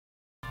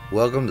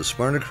Welcome to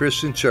Smyrna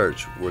Christian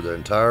Church, where the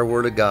entire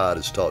Word of God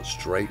is taught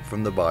straight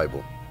from the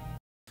Bible.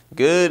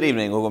 Good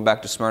evening. Welcome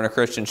back to Smyrna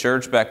Christian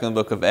Church, back in the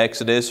book of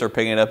Exodus. We're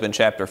picking it up in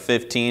chapter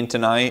 15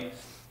 tonight.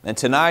 And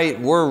tonight,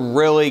 we're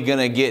really going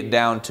to get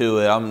down to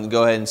it. I'm going to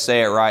go ahead and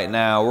say it right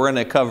now. We're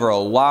going to cover a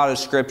lot of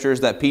scriptures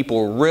that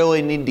people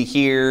really need to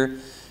hear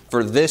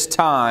for this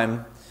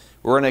time.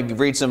 We're going to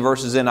read some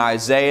verses in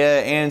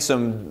Isaiah and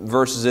some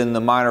verses in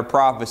the minor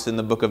prophets in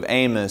the book of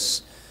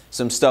Amos.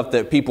 Some stuff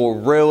that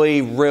people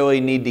really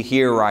need to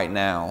hear right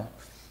now.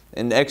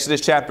 In Exodus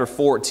chapter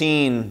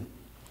 14,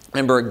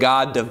 remember,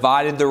 God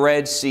divided the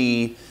Red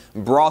Sea,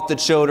 brought the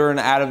children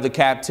out of the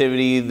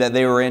captivity that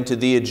they were into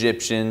the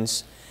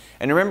Egyptians.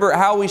 And remember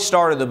how we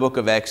started the book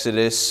of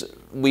Exodus.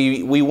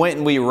 We went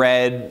and we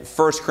read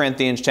 1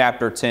 Corinthians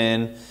chapter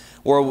 10,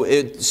 where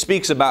it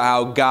speaks about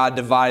how God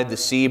divided the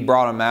sea,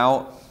 brought them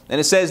out. And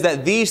it says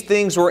that these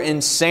things were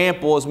in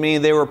samples,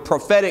 meaning they were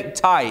prophetic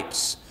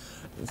types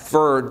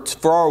for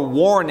our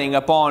warning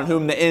upon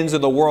whom the ends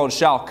of the world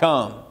shall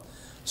come.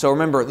 So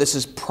remember, this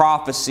is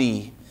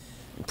prophecy,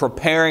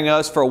 preparing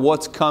us for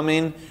what's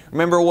coming.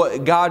 Remember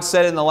what God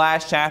said in the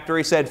last chapter?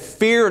 He said,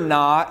 "Fear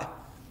not."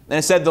 And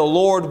it said, "The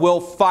Lord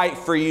will fight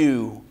for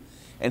you."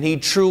 And He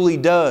truly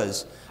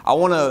does. I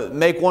want to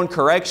make one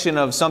correction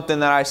of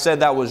something that I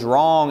said that was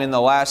wrong in the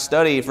last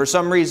study. For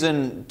some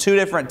reason, 2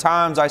 different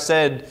times I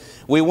said,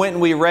 we went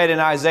and we read in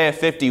Isaiah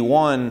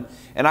 51,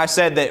 and I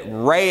said that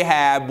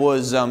Rahab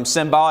was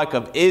symbolic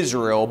of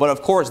Israel, but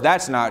of course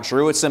that's not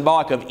true. It's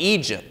symbolic of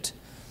Egypt.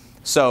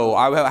 So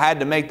I had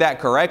to make that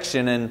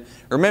correction. And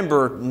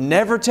remember,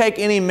 never take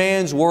any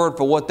man's word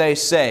for what they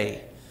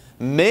say.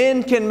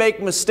 Men can make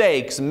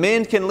mistakes.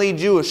 Men can lead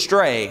you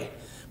astray.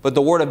 But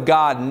the Word of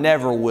God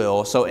never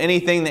will. So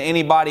anything that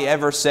anybody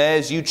ever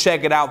says, you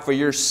check it out for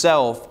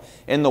yourself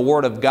in the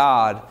Word of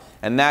God.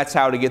 And that's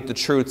how to get the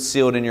truth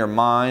sealed in your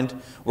mind.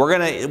 We're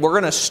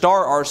gonna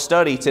start our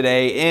study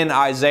today in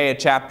Isaiah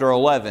chapter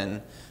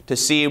 11 to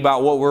see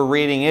about what we're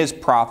reading is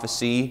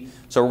prophecy.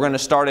 So we're going to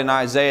start in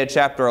Isaiah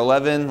chapter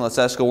 11. Let's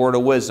ask a word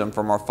of wisdom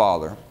from our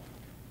Father.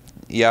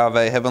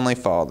 Yahweh, Heavenly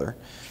Father,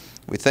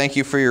 we thank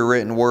you for your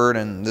written word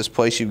and this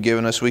place you've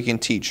given us we can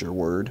teach your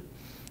word.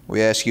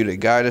 We ask you to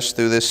guide us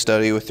through this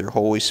study with your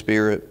Holy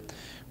Spirit.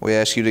 We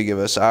ask you to give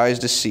us eyes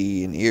to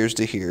see and ears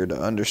to hear, to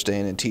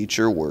understand and teach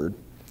your word.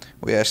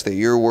 We ask that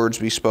your words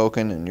be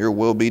spoken and your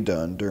will be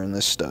done during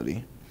this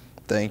study.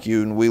 Thank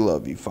you, and we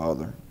love you,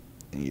 Father.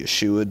 In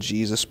Yeshua,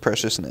 Jesus'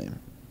 precious name,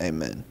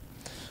 amen.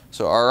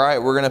 So, all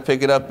right, we're going to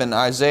pick it up in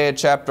Isaiah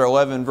chapter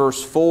 11,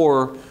 verse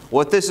 4.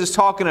 What this is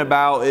talking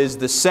about is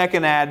the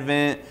second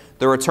advent,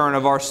 the return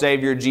of our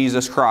Savior,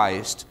 Jesus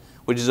Christ,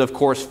 which is, of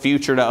course,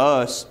 future to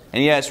us.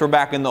 And yes, we're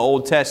back in the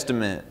Old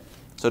Testament.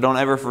 So don't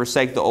ever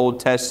forsake the Old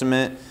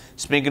Testament.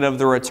 Speaking of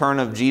the return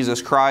of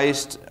Jesus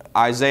Christ,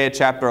 Isaiah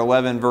chapter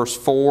 11, verse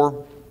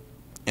 4,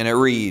 and it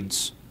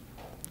reads,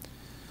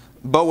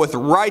 "But with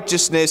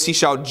righteousness he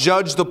shall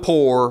judge the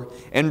poor,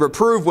 and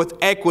reprove with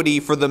equity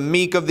for the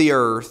meek of the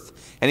earth.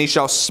 And he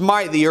shall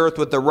smite the earth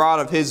with the rod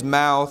of his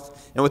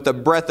mouth, and with the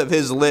breath of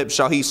his lips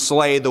shall he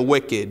slay the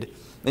wicked."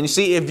 And you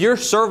see, if you're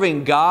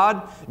serving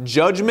God,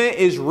 judgment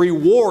is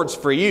rewards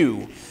for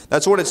you.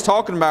 That's what it's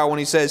talking about when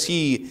he says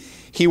he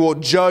will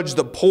judge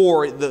the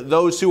poor,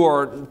 those who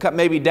are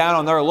maybe down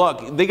on their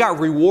luck. They got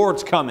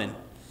rewards coming.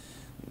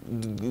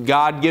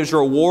 God gives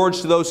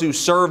rewards to those who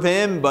serve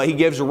Him, but He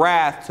gives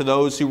wrath to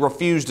those who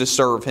refuse to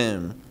serve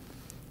Him.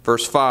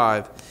 Verse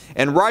 5,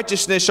 "And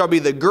righteousness shall be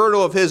the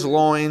girdle of His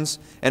loins,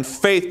 and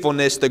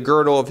faithfulness the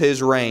girdle of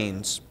His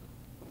reins.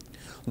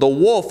 The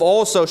wolf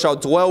also shall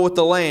dwell with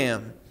the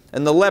lamb,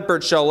 and the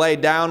leopard shall lay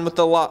down with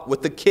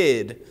the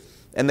kid,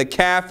 and the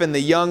calf and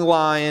the young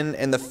lion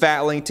and the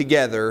fatling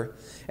together,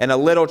 and a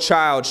little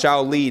child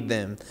shall lead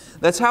them."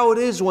 That's how it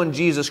is when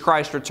Jesus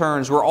Christ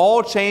returns. We're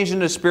all changed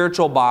into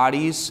spiritual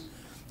bodies.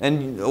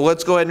 And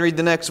let's go ahead and read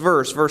the next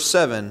verse, verse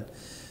 7.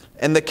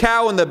 "And the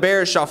cow and the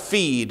bear shall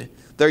feed,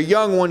 their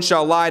young ones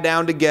shall lie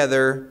down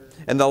together,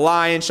 and the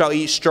lion shall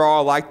eat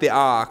straw like the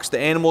ox." The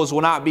animals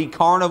will not be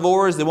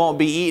carnivores. They won't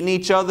be eating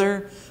each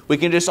other. We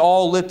can just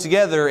all live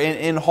together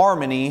in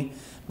harmony.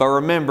 But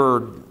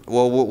remember,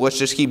 well, let's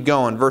just keep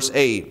going. Verse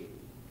 8.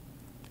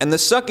 "And the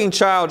sucking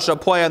child shall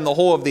play on the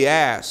hole of the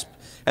asp,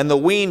 and the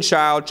weaned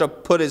child shall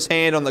put his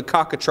hand on the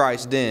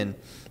cockatrice den."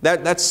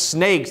 That's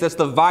snakes. That's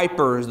the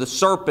vipers, the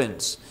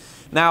serpents.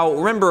 Now,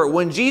 remember,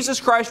 when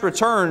Jesus Christ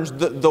returns,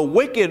 the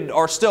wicked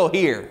are still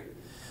here.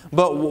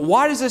 But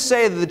why does it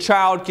say that the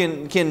child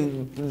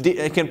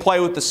can play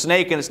with the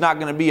snake and it's not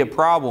going to be a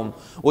problem?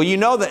 Well, you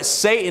know that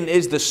Satan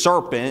is the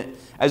serpent,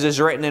 as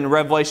is written in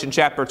Revelation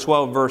chapter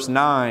 12, verse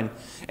 9.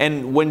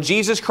 And when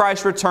Jesus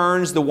Christ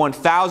returns, the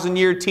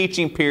 1,000-year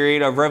teaching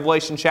period of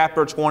Revelation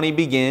chapter 20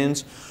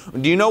 begins.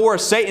 Do you know where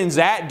Satan's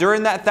at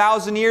during that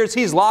 1,000 years?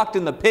 He's locked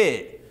in the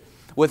pit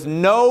with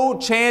no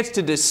chance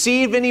to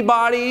deceive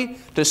anybody,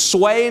 to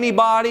sway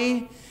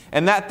anybody.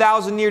 And that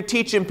 1,000-year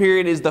teaching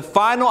period is the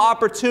final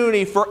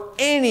opportunity for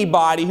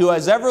anybody who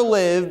has ever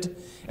lived,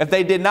 if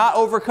they did not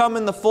overcome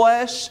in the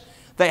flesh,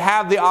 They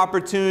have the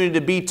opportunity to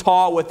be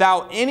taught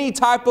without any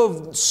type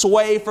of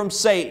sway from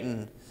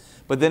Satan.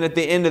 But then at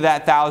the end of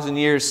that 1,000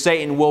 years,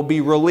 Satan will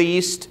be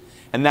released,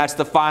 and that's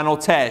the final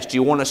test. Do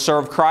you want to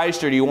serve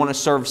Christ or do you want to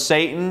serve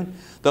Satan?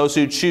 Those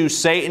who choose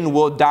Satan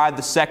will die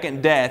the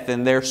second death,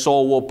 and their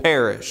soul will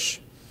perish.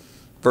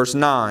 Verse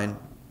 9.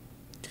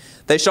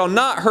 They shall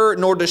not hurt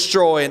nor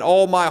destroy in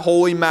all my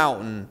holy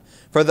mountain,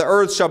 for the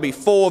earth shall be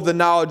full of the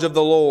knowledge of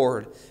the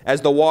Lord,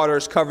 as the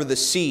waters cover the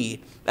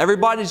sea.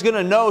 Everybody's going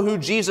to know who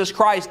Jesus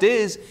Christ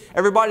is.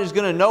 Everybody's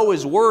going to know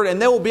His Word,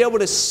 and they will be able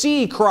to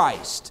see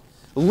Christ.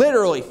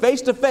 Literally,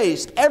 face to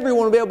face,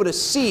 everyone will be able to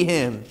see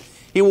Him.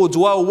 He will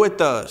dwell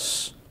with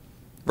us.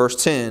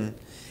 Verse 10.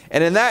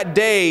 And in that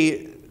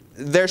day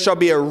there shall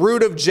be a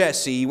root of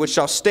Jesse, which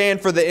shall stand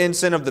for the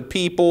ensign of the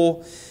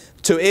people.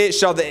 To it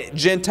shall the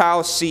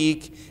Gentiles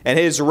seek, and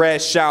His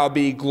rest shall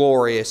be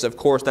glorious. Of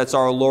course, that's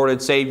our Lord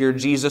and Savior,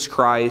 Jesus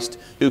Christ,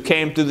 who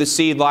came through the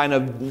seed line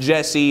of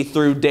Jesse,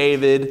 through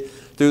David,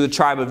 through the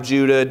tribe of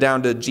Judah,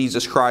 down to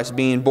Jesus Christ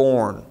being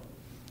born.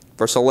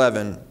 Verse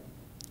 11.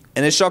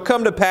 And it shall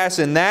come to pass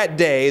in that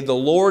day, the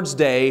Lord's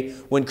day,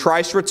 when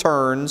Christ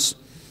returns,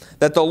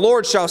 that the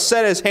Lord shall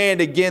set His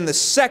hand again the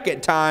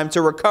second time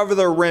to recover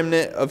the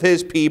remnant of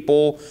His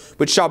people,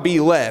 which shall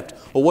be left.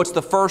 Well, what's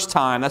the first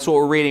time? That's what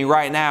we're reading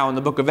right now in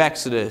the book of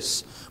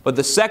Exodus. But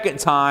the second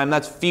time,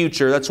 that's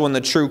future. That's when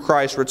the true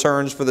Christ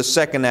returns for the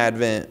second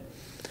advent.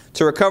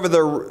 To recover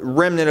the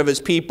remnant of His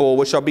people,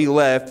 which shall be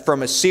left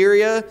from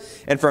Assyria,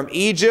 and from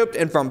Egypt,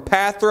 and from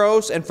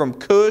Pathros, and from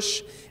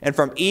Cush, and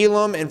from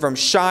Elam, and from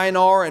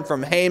Shinar, and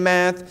from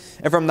Hamath,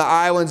 and from the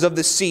islands of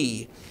the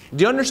sea.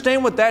 Do you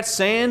understand what that's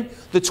saying?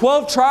 The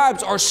 12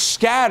 tribes are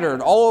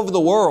scattered all over the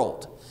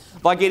world.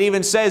 Like it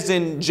even says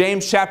in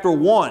James chapter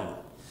 1.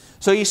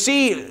 So you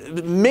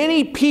see,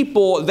 many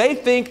people, they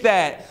think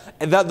that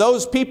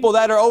those people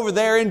that are over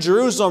there in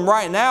Jerusalem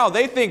right now,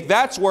 they think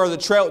that's where the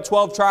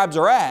 12 tribes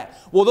are at.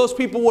 Well, those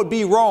people would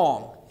be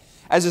wrong.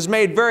 As is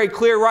made very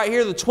clear right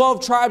here, the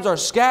 12 tribes are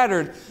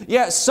scattered.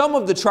 Yeah, some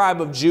of the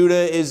tribe of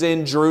Judah is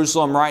in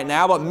Jerusalem right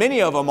now, but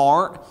many of them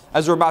aren't,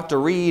 as we're about to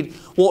read.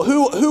 Well,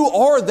 who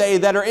are they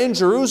that are in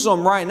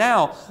Jerusalem right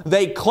now?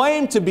 They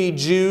claim to be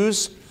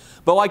Jews,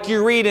 but like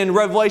you read in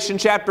Revelation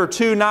chapter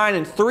 2:9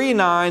 and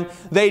 3:9,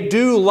 they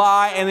do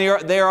lie, and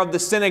they are of the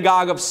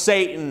synagogue of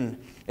Satan.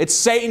 It's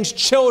Satan's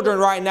children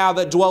right now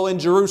that dwell in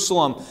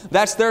Jerusalem.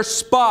 That's their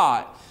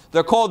spot.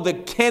 They're called the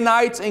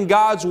Kenites in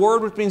God's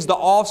Word, which means the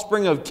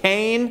offspring of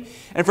Cain.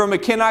 And from a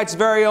Kenite's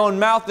very own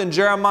mouth in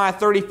Jeremiah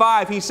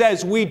 35, he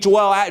says, we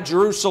dwell at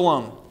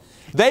Jerusalem.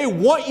 They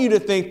want you to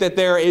think that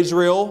they're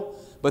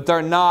Israel, but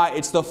they're not.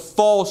 It's the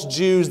false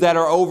Jews that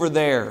are over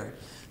there.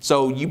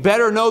 So you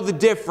better know the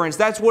difference.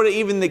 That's what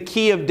even the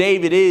key of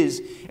David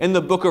is in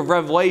the book of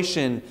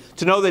Revelation.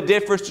 To know the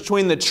difference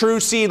between the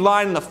true seed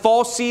line and the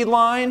false seed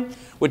line,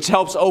 which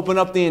helps open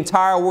up the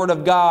entire Word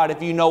of God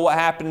if you know what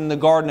happened in the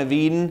Garden of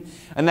Eden.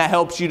 And that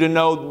helps you to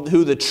know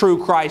who the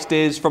true Christ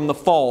is from the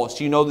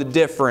false. You know the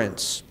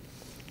difference.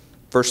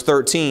 Verse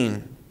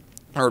 13,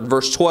 or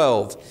verse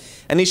 12.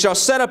 And he shall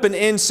set up an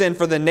ensign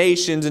for the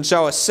nations, and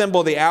shall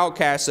assemble the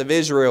outcasts of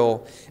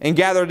Israel, and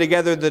gather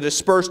together the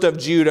dispersed of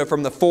Judah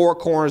from the four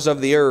corners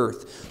of the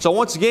earth. So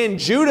once again,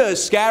 Judah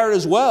is scattered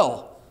as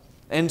well.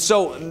 And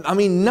so,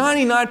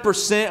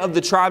 99% of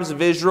the tribes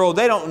of Israel,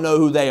 they don't know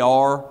who they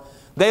are.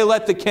 They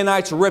let the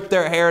Kenites rip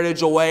their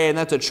heritage away, and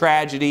that's a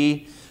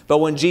tragedy. But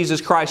when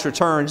Jesus Christ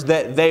returns,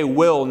 that they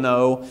will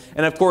know.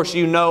 And of course,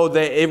 you know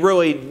that it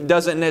really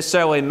doesn't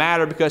necessarily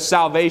matter, because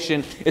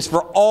salvation is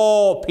for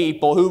all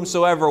people,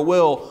 whomsoever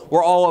will.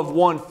 We're all of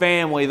one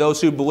family,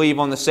 those who believe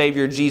on the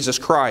Savior Jesus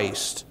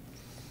Christ.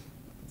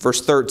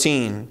 Verse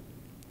 13.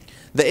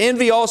 The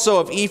envy also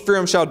of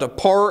Ephraim shall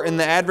depart, and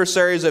the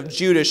adversaries of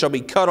Judah shall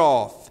be cut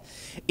off.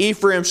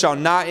 Ephraim shall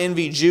not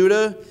envy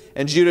Judah,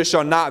 and Judah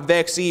shall not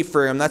vex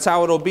Ephraim. That's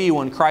how it'll be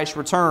when Christ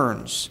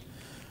returns.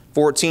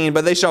 14.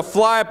 But they shall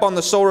fly upon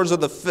the shoulders of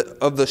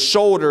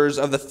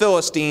the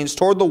Philistines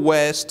toward the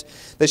west.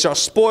 They shall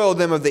spoil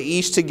them of the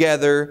east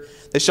together.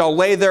 They shall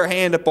lay their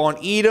hand upon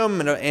Edom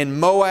and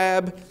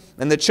Moab,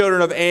 and the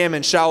children of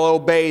Ammon shall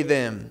obey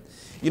them.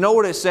 You know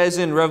what it says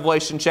in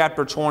Revelation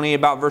chapter 20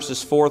 about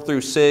verses 4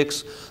 through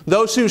 6?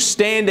 Those who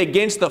stand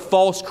against the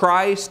false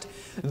Christ,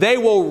 they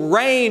will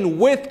reign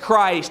with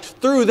Christ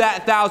through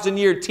that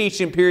 1,000-year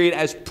teaching period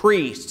as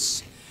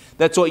priests.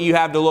 That's what you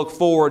have to look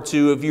forward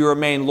to if you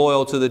remain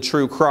loyal to the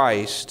true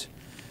Christ.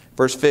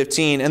 Verse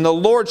 15, and the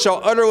Lord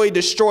shall utterly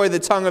destroy the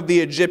tongue of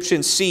the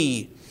Egyptian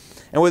sea,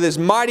 and with his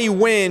mighty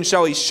wind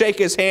shall he shake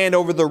his hand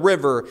over the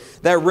river.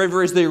 That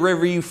river is the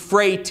river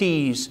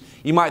Euphrates.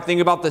 You might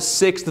think about the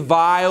sixth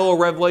vial,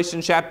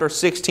 Revelation chapter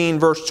 16,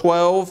 verse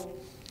 12.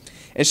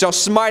 And shall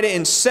smite it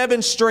in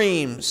 7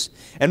 streams,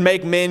 and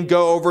make men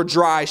go over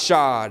dry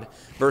shod.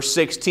 Verse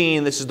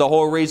 16, this is the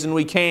whole reason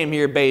we came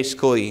here,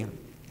 basically.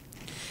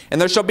 And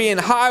there shall be an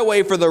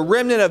highway for the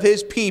remnant of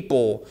his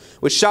people,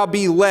 which shall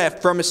be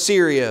left from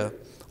Assyria.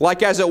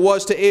 like as it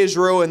was to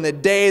Israel in the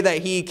day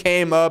that he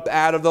came up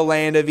out of the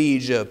land of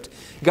Egypt.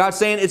 God's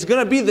saying it's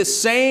going to be the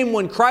same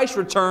when Christ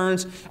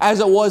returns as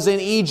it was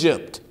in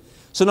Egypt.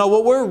 So now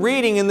what we're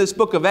reading in this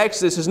book of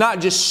Exodus is not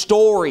just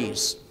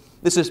stories.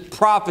 This is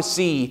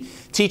prophecy,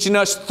 teaching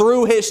us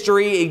through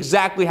history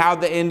exactly how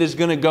the end is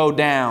going to go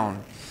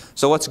down.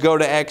 So let's go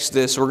to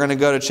Exodus. We're going to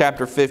go to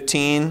chapter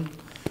 15.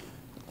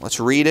 Let's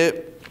read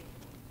it.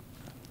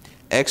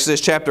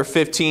 Exodus chapter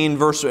 15,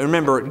 verse,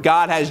 remember,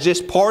 God has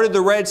just parted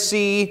the Red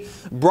Sea,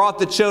 brought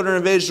the children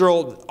of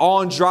Israel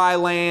on dry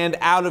land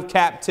out of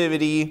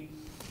captivity.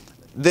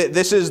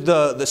 This is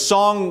the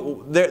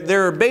song.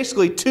 There are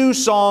basically two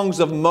songs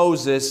of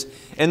Moses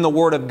in the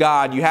Word of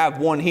God. You have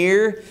one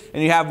here,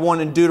 and you have one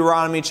in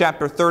Deuteronomy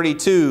chapter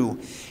 32.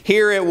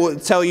 Here it will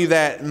tell you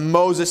that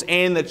Moses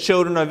and the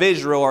children of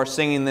Israel are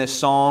singing this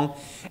song.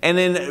 And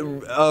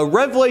in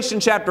Revelation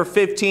chapter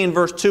 15,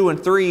 verse 2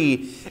 and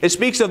 3, it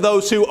speaks of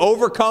those who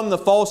overcome the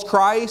false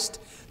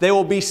Christ. They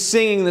will be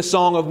singing the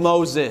song of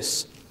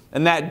Moses.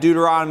 And that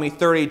Deuteronomy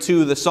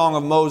 32, the song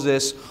of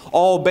Moses,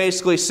 all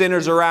basically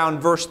centers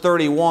around verse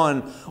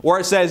 31, where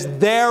it says,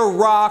 their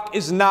rock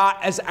is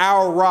not as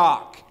our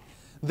rock.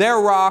 Their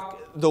rock,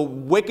 the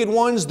wicked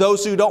ones,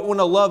 those who don't want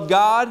to love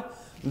God,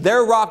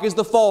 their rock is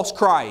the false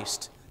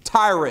Christ,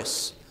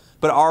 Tyrus.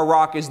 But our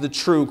rock is the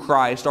true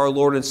Christ, our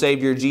Lord and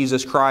Savior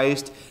Jesus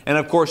Christ. And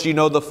of course, you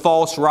know the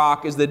false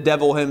rock is the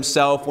devil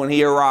himself when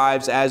he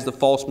arrives as the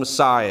false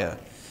Messiah.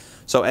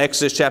 So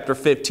Exodus chapter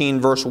 15,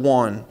 verse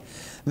 1.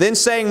 Then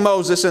sang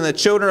Moses and the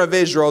children of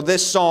Israel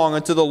this song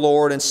unto the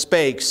Lord, and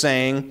spake,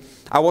 saying,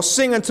 I will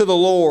sing unto the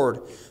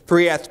Lord, for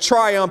he hath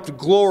triumphed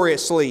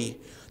gloriously.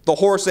 The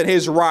horse and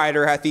his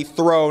rider hath he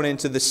thrown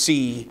into the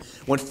sea.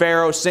 When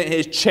Pharaoh sent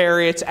his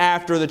chariots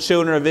after the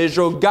children of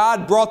Israel,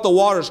 God brought the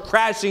waters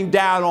crashing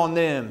down on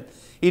them.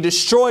 He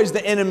destroys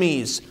the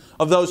enemies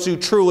of those who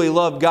truly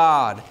love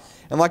God.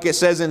 And like it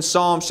says in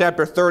Psalm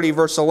chapter 30,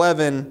 verse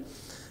 11,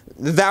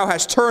 thou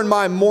hast turned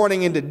my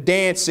mourning into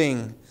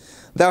dancing.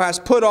 Thou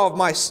hast put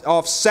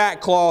off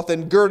sackcloth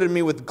and girded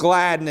me with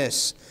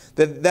gladness,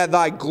 that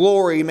thy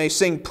glory may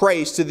sing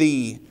praise to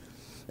thee.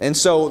 And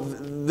so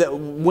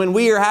when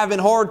we are having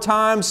hard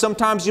times,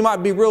 sometimes you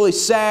might be really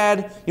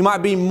sad. You might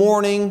be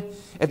mourning.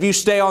 If you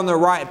stay on the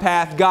right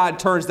path, God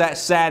turns that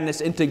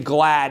sadness into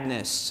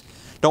gladness.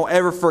 Don't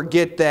ever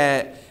forget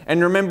that.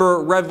 And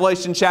remember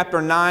Revelation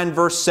chapter 9,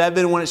 verse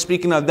 7, when it's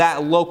speaking of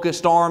that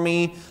locust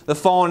army, the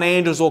fallen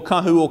angels will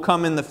come, who will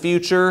come in the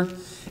future.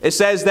 It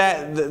says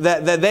that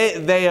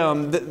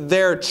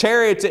their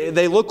chariots,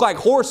 they look like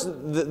horse.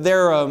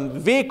 Their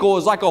vehicle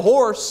is like a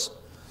horse.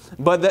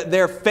 But that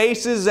their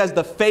faces as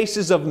the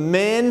faces of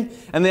men,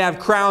 and they have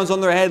crowns on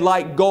their head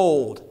like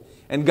gold.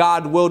 And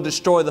God will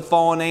destroy the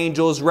fallen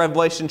angels.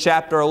 Revelation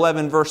chapter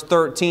 11, verse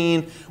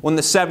 13, when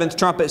the seventh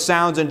trumpet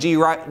sounds and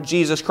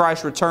Jesus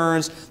Christ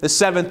returns, the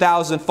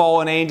 7,000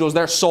 fallen angels,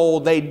 their soul,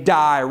 they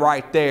die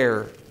right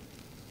there.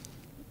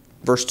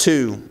 Verse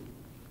 2,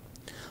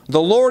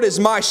 the Lord is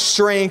my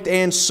strength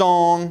and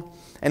song,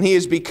 and he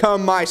has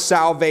become my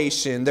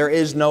salvation. There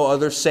is no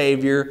other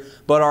Savior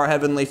but our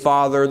Heavenly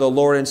Father, the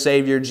Lord and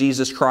Savior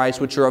Jesus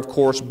Christ, which are of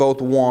course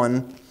both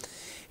one.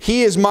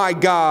 He is my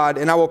God,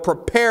 and I will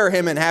prepare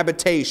him an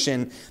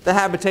habitation. The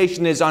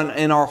habitation is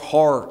in our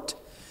heart.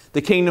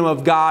 The kingdom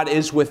of God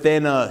is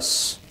within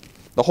us.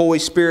 The Holy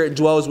Spirit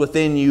dwells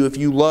within you if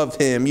you love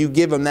him. You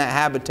give him that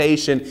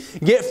habitation.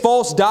 Get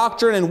false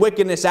doctrine and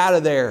wickedness out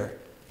of there.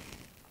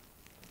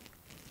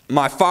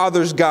 My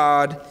Father's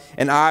God,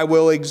 and I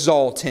will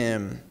exalt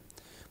him.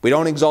 We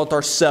don't exalt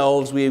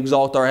ourselves, we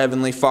exalt our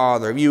Heavenly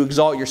Father. If you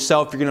exalt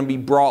yourself, you're going to be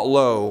brought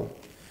low.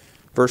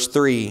 Verse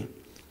 3.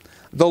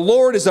 The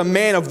Lord is a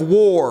man of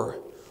war.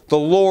 The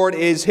Lord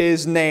is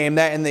his name.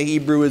 That in the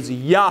Hebrew is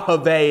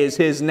Yahweh is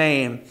his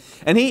name.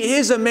 And he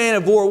is a man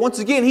of war. Once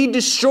again, he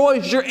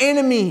destroys your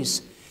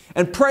enemies.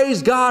 And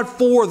praise God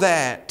for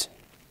that.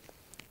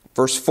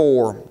 Verse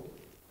 4.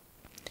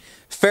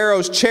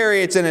 Pharaoh's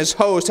chariots and his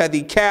host hath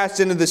he cast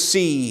into the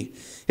sea.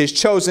 His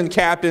chosen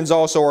captains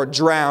also are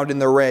drowned in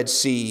the Red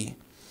Sea.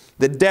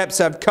 The depths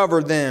have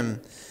covered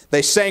them.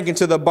 They sank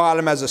into the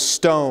bottom as a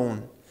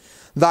stone.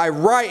 Thy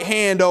right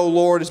hand, O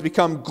Lord, has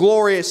become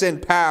glorious in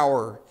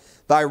power.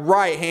 Thy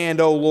right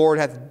hand, O Lord,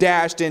 hath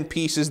dashed in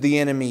pieces the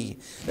enemy.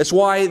 That's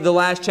why the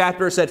last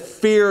chapter said,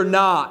 fear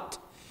not.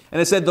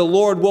 And it said, the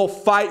Lord will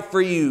fight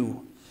for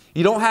you.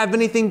 You don't have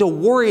anything to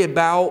worry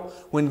about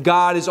when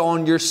God is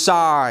on your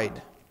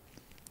side.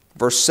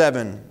 Verse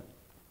 7.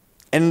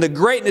 And in the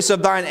greatness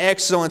of thine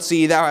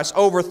excellency thou hast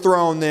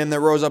overthrown them that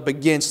rose up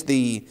against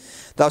thee.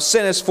 Thou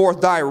sentest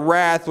forth thy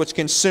wrath which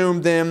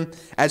consumed them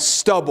as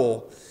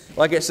stubble.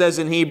 Like it says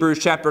in Hebrews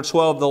chapter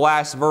 12, the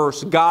last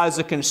verse, God is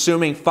a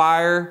consuming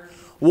fire.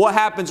 What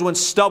happens when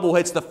stubble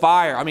hits the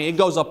fire? I mean, it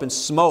goes up in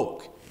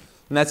smoke.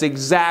 And that's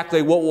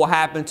exactly what will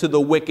happen to the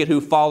wicked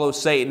who follow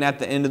Satan at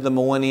the end of the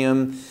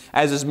millennium,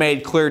 as is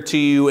made clear to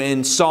you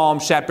in Psalm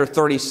chapter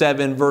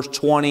 37, verse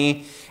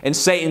 20. And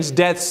Satan's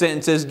death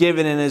sentence is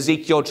given in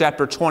Ezekiel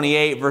chapter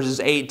 28, verses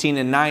 18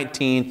 and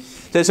 19. It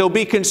says he'll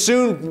be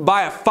consumed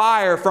by a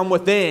fire from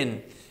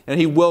within. and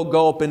he will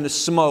go up into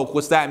smoke.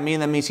 What's that mean?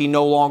 That means he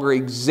no longer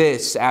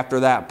exists after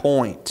that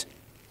point.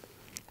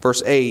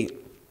 Verse 8.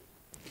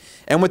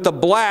 And with the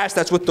blast,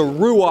 that's with the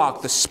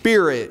ruach, the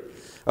spirit,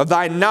 of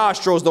thy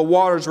nostrils the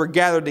waters were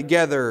gathered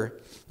together.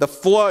 The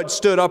flood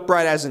stood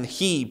upright as an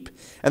heap,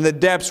 and the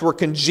depths were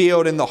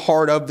congealed in the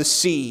heart of the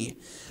sea.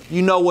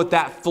 You know what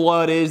that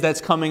flood is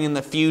that's coming in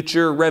the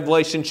future.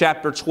 Revelation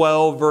chapter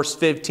 12, verse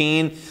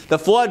 15. The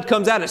flood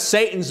comes out of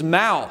Satan's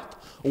mouth.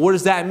 What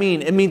does that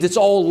mean? It means it's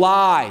all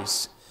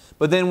lies.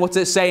 But then what's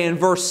it say in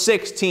verse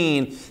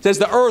 16? It says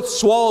the earth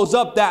swallows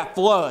up that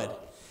flood.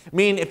 I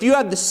mean, if you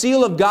have the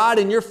seal of God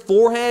in your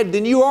forehead,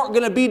 then you aren't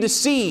going to be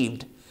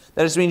deceived.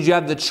 That just means you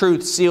have the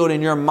truth sealed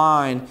in your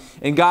mind.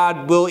 And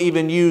God will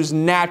even use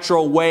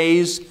natural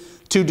ways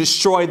to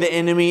destroy the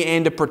enemy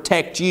and to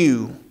protect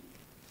you.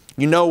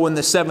 You know, when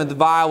the seventh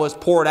vial is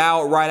poured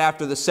out right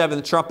after the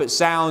seventh trumpet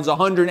sounds,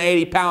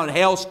 180-pound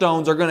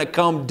hailstones are going to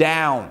come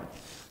down.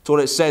 That's what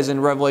it says in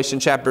Revelation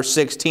chapter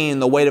 16,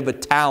 the weight of a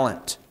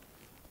talent.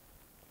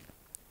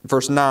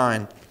 Verse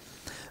 9.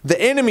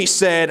 The enemy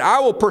said, I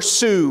will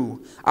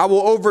pursue, I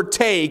will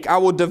overtake, I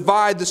will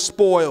divide the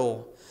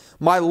spoil.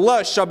 My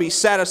lust shall be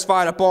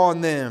satisfied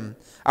upon them.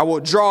 I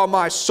will draw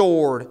my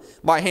sword.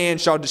 My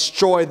hand shall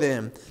destroy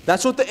them.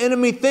 That's what the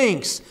enemy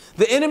thinks.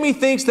 The enemy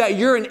thinks that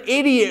you're an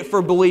idiot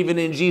for believing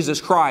in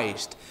Jesus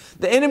Christ.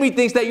 The enemy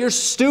thinks that you're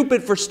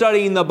stupid for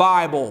studying the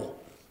Bible.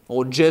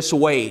 Well, just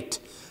wait.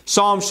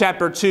 Psalms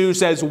chapter 2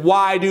 says,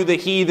 why do the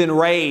heathen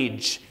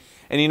rage?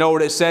 And you know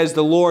what it says?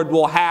 The Lord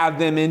will have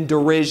them in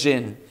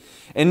derision.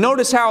 And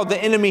notice how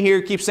the enemy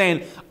here keeps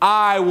saying,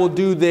 I will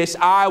do this,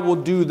 I will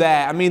do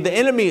that. I mean, the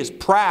enemy is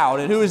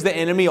proud. And who is the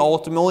enemy?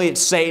 Ultimately, it's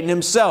Satan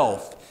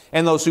himself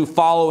and those who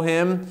follow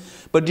him.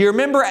 But do you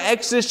remember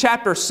Exodus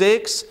chapter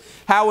 6?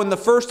 How in the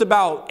first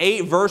about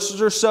 8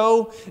 verses or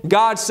so,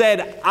 God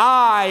said,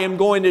 I am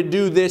going to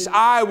do this,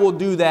 I will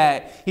do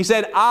that. He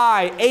said,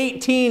 I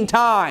 18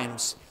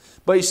 times.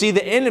 But you see,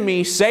 the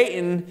enemy,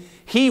 Satan,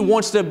 he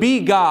wants to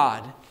be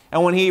God.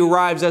 And when he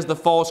arrives as the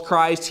false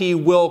Christ, he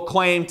will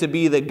claim to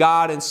be the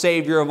God and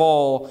Savior of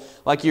all,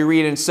 like you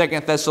read in 2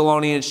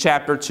 Thessalonians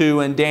chapter 2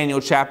 and Daniel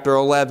chapter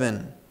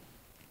 11.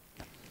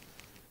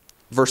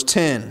 Verse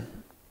 10.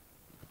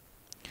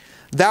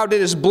 Thou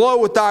didst blow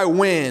with thy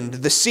wind,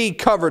 the sea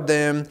covered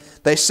them,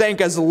 they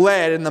sank as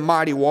lead in the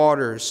mighty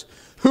waters.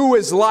 Who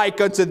is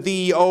like unto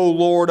thee, O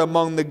Lord,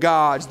 among the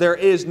gods? There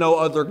is no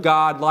other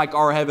God like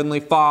our Heavenly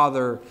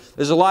Father.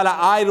 There's a lot of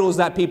idols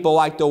that people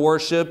like to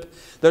worship.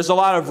 There's a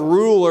lot of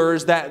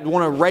rulers that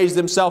want to raise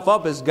themselves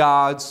up as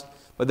gods,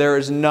 but there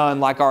is none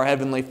like our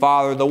Heavenly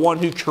Father, the one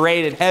who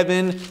created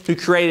heaven, who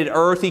created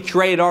earth. He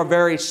created our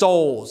very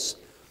souls,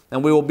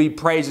 and we will be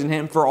praising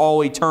Him for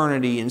all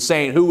eternity and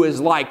saying, who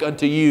is like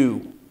unto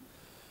you?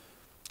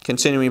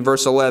 Continuing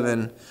verse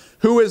 11,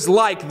 who is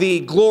like thee,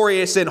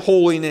 glorious in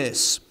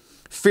holiness,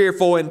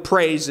 fearful in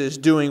praises,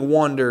 doing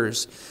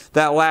wonders.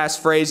 That last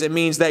phrase, it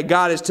means that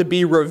God is to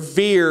be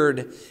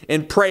revered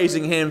in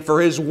praising Him for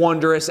His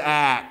wondrous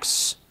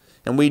acts.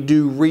 And we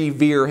do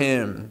revere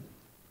Him.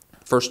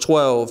 Verse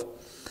 12.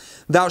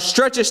 Thou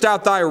stretchest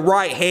out thy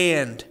right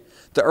hand.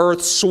 The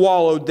earth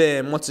swallowed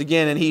them. Once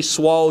again, and He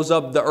swallows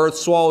up, the earth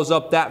swallows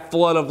up that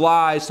flood of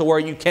lies to where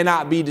you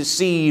cannot be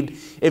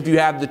deceived if you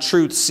have the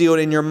truth sealed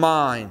in your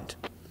mind.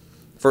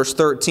 Verse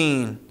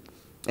 13.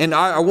 And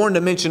I wanted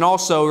to mention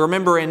also,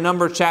 remember in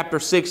Numbers chapter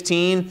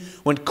 16,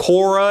 when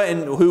Korah,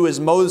 who is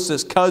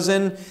Moses'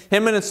 cousin,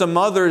 him and some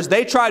others,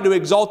 they tried to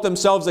exalt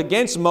themselves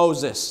against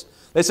Moses.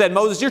 They said,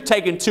 Moses, you're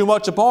taking too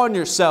much upon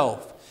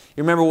yourself.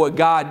 You remember what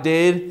God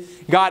did?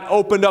 God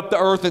opened up the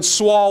earth and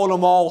swallowed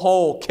them all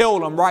whole,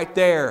 killed them right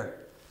there.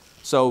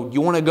 So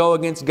you want to go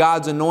against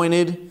God's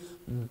anointed?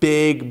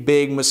 Big,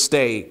 big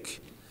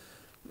mistake.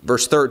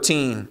 Verse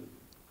 13.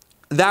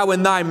 Thou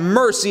in thy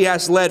mercy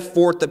hast led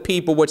forth the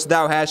people which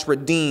thou hast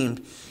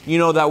redeemed. You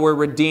know that we're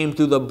redeemed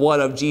through the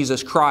blood of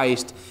Jesus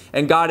Christ.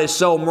 And God is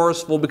so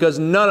merciful because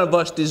none of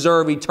us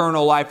deserve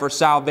eternal life or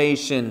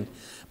salvation.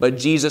 But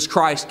Jesus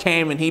Christ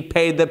came and He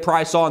paid the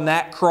price on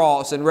that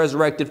cross and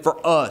resurrected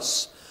for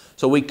us,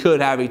 so we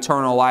could have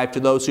eternal life to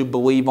those who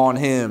believe on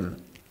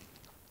Him.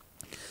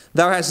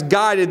 Thou hast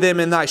guided them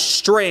in thy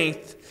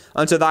strength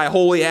unto thy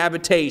holy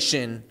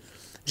habitation.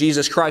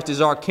 Jesus Christ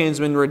is our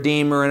kinsman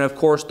redeemer, and of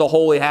course the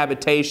holy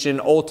habitation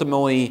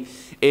ultimately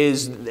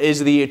is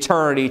the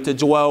eternity to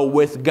dwell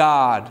with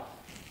God.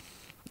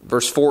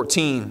 Verse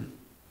 14.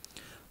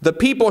 The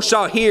people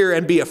shall hear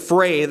and be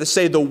afraid. They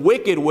say the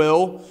wicked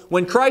will.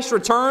 When Christ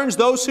returns,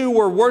 those who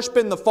were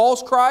worshiping the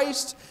false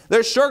Christ,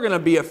 they're sure going to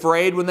be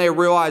afraid when they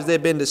realize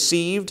they've been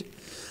deceived.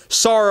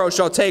 Sorrow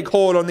shall take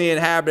hold on the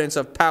inhabitants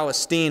of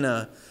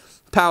Palestina.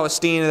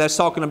 Palestina, that's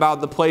talking about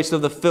the place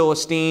of the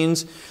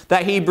Philistines.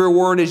 That Hebrew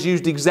word is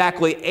used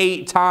exactly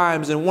 8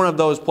 times, and one of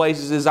those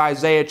places is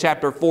Isaiah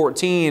chapter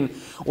 14,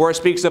 where it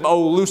speaks of,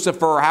 O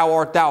Lucifer, how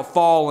art thou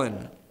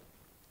fallen?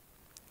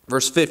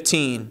 Verse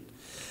 15.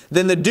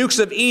 Then the dukes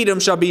of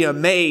Edom shall be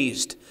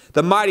amazed.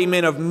 The mighty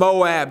men of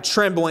Moab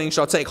trembling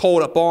shall take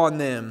hold upon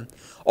them.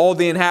 All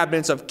the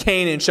inhabitants of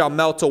Canaan shall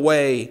melt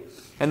away.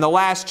 and the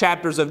last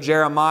chapters of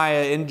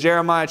Jeremiah. In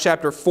Jeremiah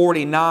chapter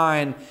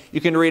 49,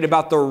 you can read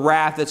about the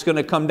wrath that's going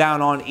to come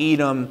down on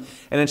Edom.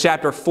 And in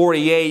chapter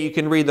 48, you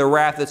can read the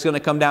wrath that's going to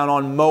come down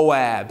on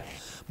Moab.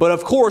 But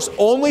of course,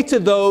 only to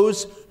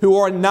those who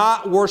are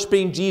not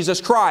worshiping Jesus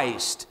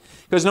Christ.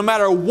 Because no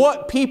matter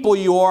what people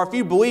you are, if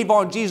you believe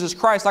on Jesus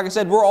Christ, like I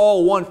said, we're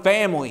all one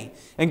family.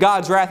 And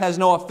God's wrath has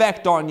no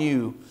effect on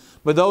you.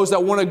 But those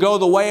that want to go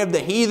the way of the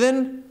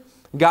heathen,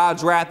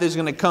 God's wrath is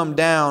going to come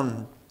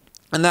down.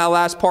 And that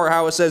last part,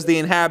 how it says, the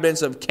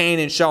inhabitants of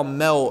Canaan shall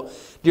melt.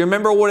 Do you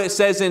remember what it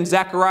says in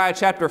Zechariah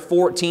chapter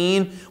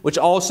 14, which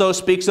also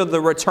speaks of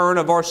the return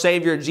of our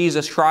Savior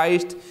Jesus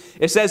Christ?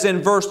 It says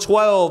in verse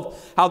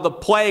 12 how the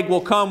plague will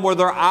come where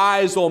their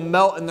eyes will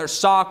melt in their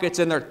sockets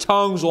and their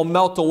tongues will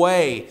melt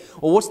away.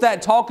 Well, what's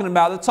that talking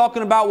about? That's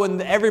talking about when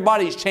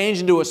everybody's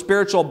changed into a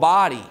spiritual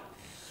body.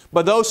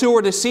 But those who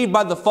were deceived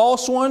by the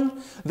false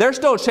one, they're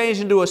still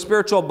changed into a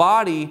spiritual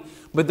body,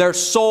 but their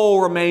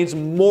soul remains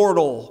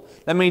mortal.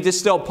 That means it's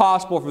still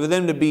possible for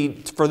them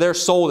for their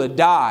soul to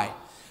die.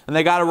 And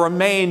they got to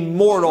remain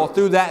mortal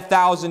through that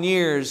 1,000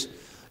 years.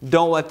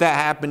 Don't let that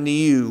happen to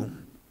you.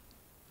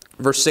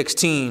 Verse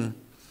 16.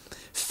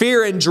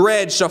 Fear and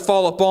dread shall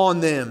fall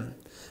upon them.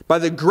 By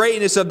the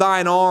greatness of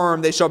thine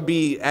arm they shall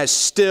be as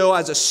still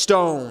as a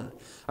stone.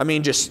 I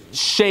mean, just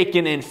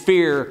shaken in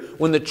fear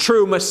when the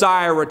true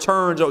Messiah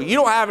returns. Oh, you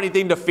don't have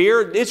anything to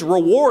fear. Its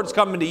reward's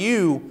coming to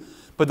you.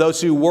 But those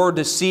who were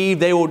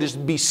deceived, they will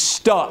just be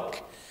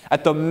stuck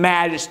at the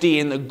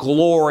majesty and the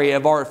glory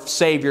of our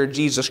Savior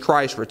Jesus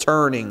Christ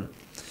returning.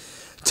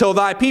 Till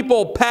thy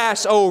people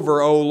pass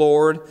over, O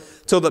Lord,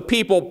 till the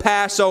people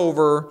pass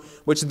over,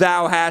 which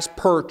thou hast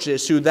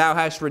purchased, who thou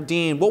hast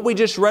redeemed. What we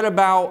just read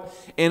about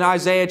in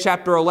Isaiah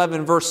chapter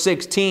 11, verse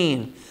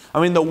 16.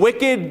 I mean, the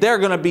wicked, they're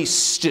going to be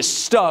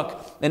just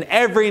stuck, and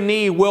every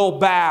knee will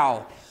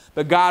bow.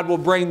 But God will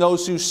bring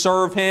those who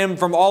serve Him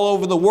from all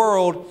over the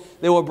world,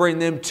 they will bring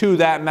them to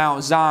that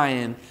Mount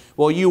Zion.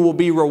 Well, you will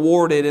be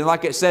rewarded. And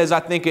like it says, I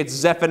think it's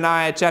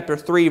Zephaniah chapter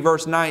 3,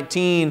 verse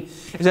 19.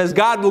 It says,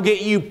 God will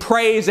get you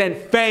praise and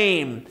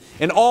fame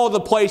in all the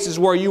places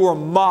where you were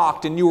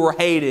mocked and you were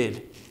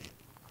hated.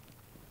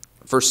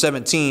 Verse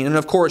 17. And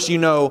of course, you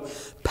know,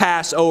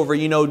 Passover,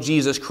 you know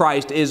Jesus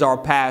Christ is our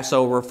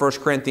Passover. 1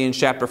 Corinthians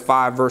chapter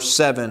 5, verse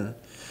 7.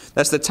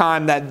 That's the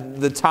time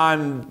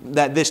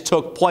that this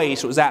took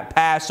place. It was at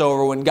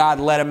Passover when God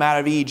led them out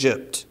of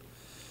Egypt.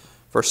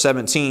 Verse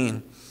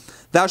 17.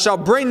 Thou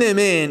shalt bring them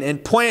in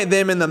and plant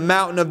them in the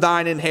mountain of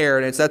thine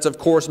inheritance. That's, of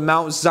course,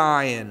 Mount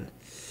Zion.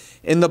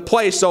 In the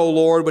place, O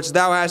Lord, which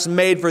thou hast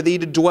made for thee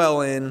to dwell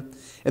in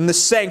the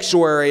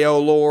sanctuary, O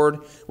Lord,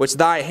 which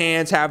thy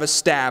hands have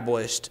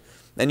established.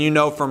 And you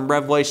know from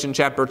Revelation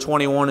chapter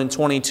 21 and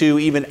 22,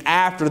 even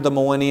after the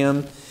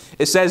millennium,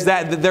 it says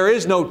that there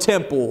is no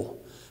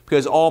temple,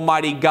 because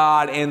Almighty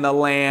God and the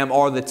Lamb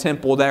are the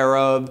temple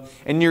thereof.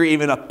 And you're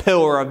even a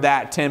pillar of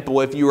that temple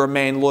if you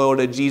remain loyal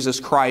to Jesus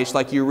Christ,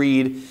 like you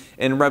read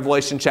in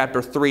Revelation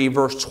chapter 3,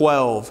 verse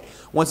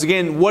 12. Once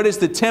again, what is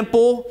the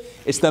temple?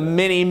 It's the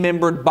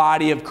many-membered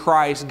body of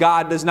Christ.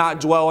 God does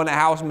not dwell in a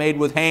house made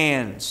with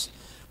hands,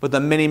 but the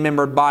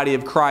many-membered body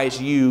of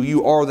Christ,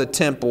 you are the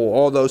temple,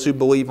 all those who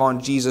believe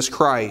on Jesus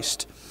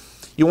Christ.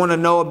 You want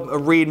to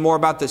read more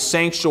about the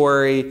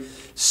sanctuary,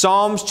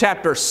 Psalms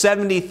chapter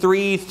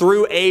 73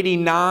 through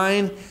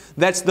 89,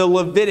 that's the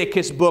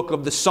Leviticus book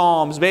of the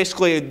Psalms.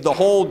 Basically, the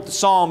whole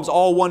Psalms,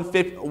 all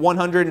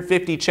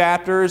 150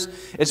 chapters,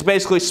 it's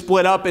basically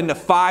split up into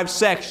 5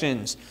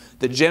 sections.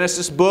 The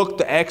Genesis book,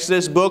 the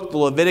Exodus book, the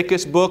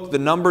Leviticus book, the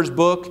Numbers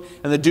book,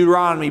 and the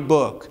Deuteronomy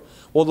book.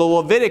 Well, the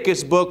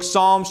Leviticus book,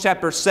 Psalms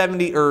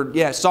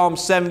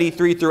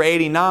 73 through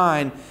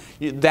 89,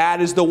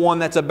 that is the one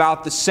that's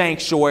about the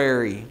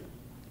sanctuary.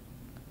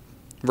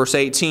 Verse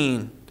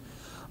 18.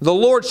 The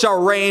Lord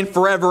shall reign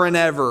forever and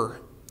ever.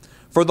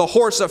 For the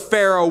horse of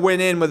Pharaoh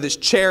went in with his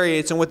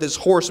chariots and with his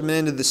horsemen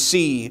into the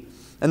sea.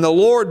 And the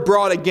Lord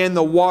brought again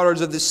the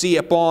waters of the sea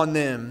upon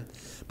them.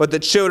 But the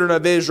children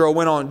of Israel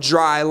went on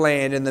dry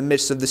land in the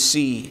midst of the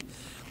sea.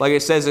 Like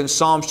it says in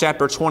Psalms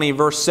chapter 20,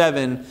 verse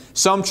 7,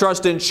 some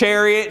trust in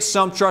chariots,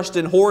 some trust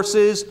in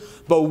horses,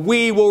 but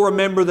we will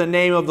remember the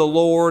name of the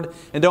Lord.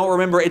 And don't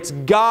remember, it's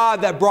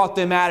God that brought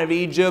them out of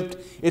Egypt.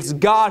 It's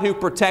God who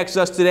protects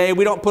us today.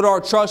 We don't put our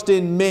trust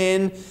in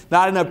men,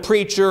 not in a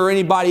preacher or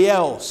anybody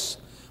else,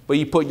 but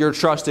you put your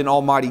trust in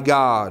Almighty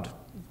God.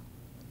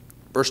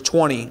 Verse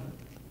 20.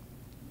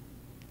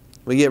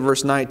 We get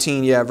verse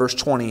 19, verse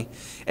 20.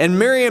 And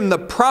Miriam the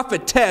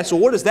prophetess,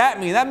 well, what does that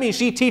mean? That means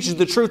she teaches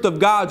the truth of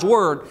God's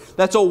word.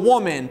 That's a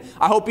woman.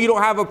 I hope you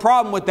don't have a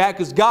problem with that,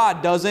 because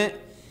God doesn't.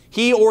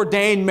 He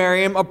ordained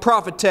Miriam a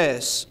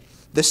prophetess.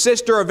 The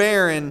sister of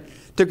Aaron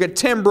took a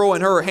timbrel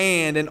in her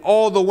hand, and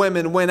all the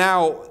women went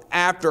out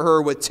after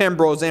her with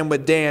timbrels and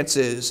with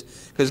dances,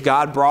 because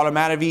God brought them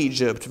out of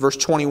Egypt. Verse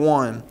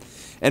 21.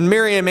 And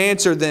Miriam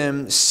answered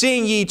them,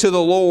 sing ye to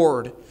the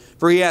Lord,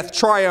 for he hath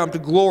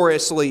triumphed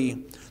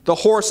gloriously. The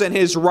horse and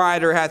his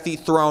rider hath he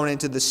thrown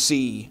into the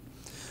sea.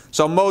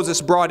 So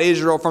Moses brought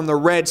Israel from the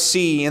Red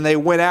Sea, and they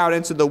went out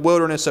into the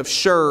wilderness of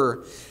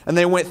Shur. And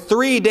they went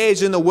 3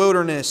 days in the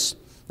wilderness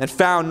and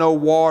found no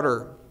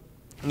water.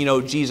 You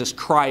know, Jesus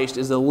Christ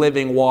is the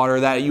living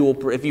water that you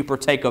will, if you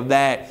partake of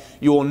that,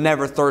 you will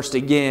never thirst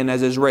again,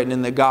 as is written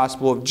in the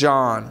Gospel of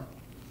John.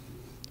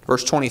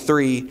 Verse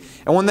 23,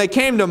 and when they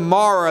came to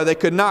Marah, they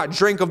could not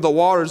drink of the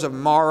waters of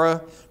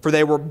Marah, for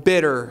they were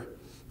bitter.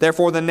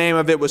 Therefore the name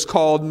of it was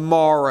called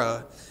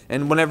Marah.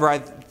 And whenever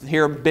I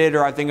hear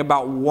bitter, I think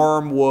about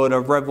wormwood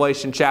of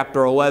Revelation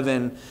chapter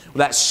 11.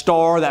 That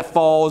star that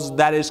falls,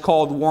 that is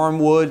called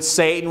wormwood.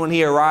 Satan, when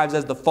he arrives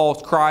as the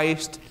false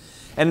Christ.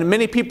 And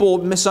many people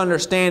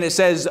misunderstand. It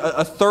says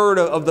a third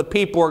of the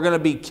people are going to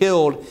be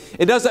killed.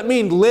 It doesn't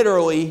mean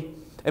literally.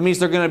 It means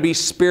they're going to be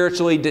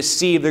spiritually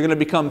deceived. They're going to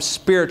become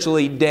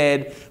spiritually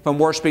dead from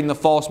worshiping the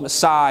false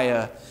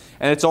Messiah.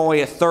 And it's only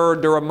a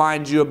third to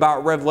remind you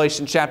about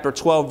Revelation chapter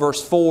 12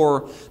 verse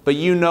 4. But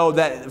you know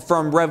that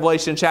from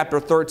Revelation chapter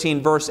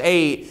 13 verse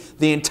 8,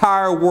 the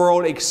entire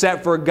world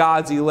except for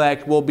God's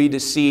elect will be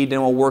deceived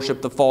and will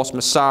worship the false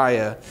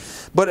Messiah.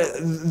 But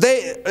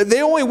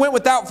they only went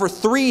without for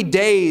 3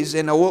 days.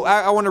 And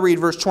I want to read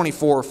verse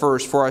 24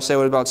 first before I say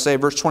what I'm about to say.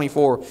 Verse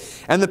 24.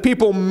 And the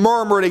people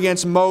murmured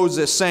against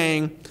Moses,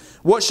 saying,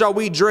 what shall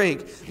we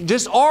drink?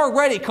 Just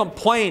already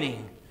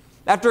complaining.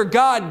 After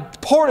God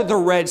parted the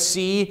Red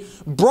Sea,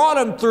 brought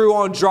them through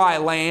on dry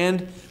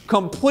land,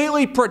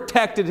 completely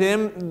protected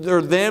him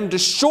or them,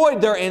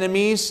 destroyed their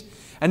enemies,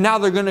 and now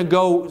they're going to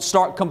go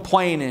start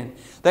complaining.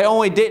 They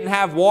only didn't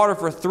have water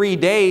for 3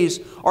 days.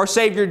 Our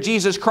Savior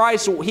Jesus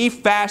Christ, he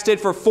fasted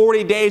for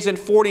 40 days and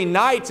 40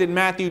 nights in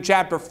Matthew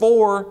chapter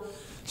 4.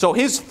 So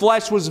his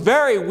flesh was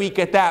very weak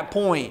at that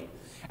point.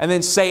 And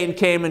then Satan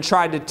came and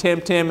tried to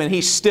tempt him, and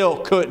he still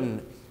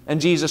couldn't. And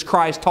Jesus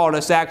Christ taught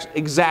us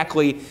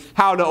exactly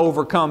how to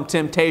overcome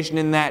temptation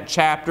in that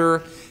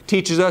chapter.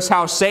 Teaches us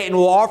how Satan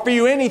will offer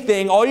you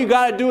anything. All you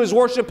got to do is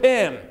worship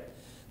him.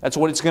 That's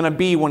what it's going to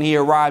be when he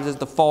arrives as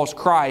the false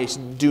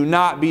Christ. Do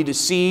not be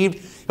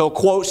deceived. He'll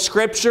quote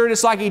Scripture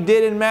just like he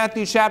did in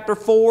Matthew chapter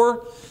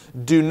 4.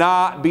 Do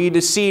not be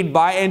deceived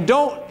by it. And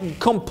don't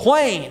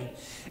complain.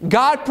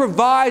 God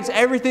provides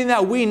everything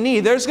that we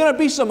need. There's going to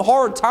be some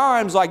hard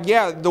times like,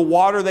 yeah, the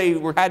water they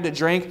had to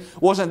drink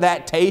wasn't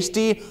that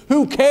tasty.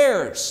 Who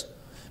cares?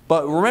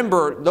 But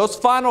remember, those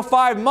final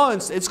 5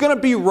 months, it's going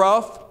to be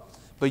rough.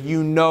 But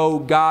you know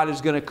God is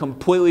going to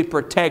completely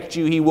protect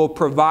you. He will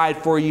provide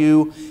for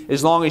you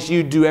as long as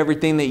you do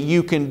everything that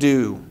you can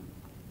do.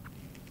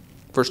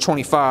 Verse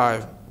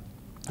 25.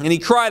 And he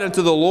cried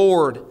unto the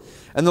Lord,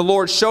 and the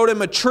Lord showed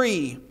him a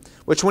tree,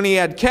 which when he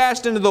had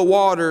cast into the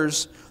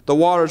waters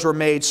were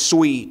made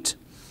sweet.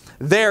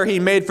 There he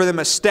made for them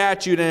a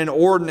statute and an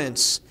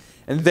ordinance,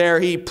 and there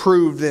he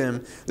proved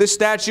them. This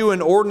statute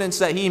and ordinance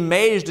that he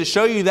made is to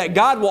show you that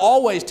God will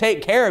always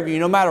take care of you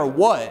no matter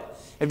what.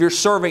 If you're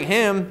serving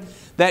him,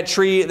 that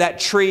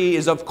tree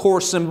is of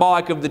course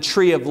symbolic of the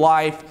tree of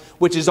life,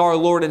 which is our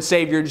Lord and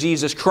Savior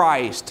Jesus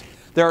Christ.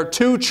 There are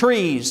 2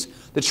 trees,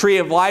 the tree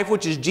of life,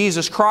 which is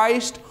Jesus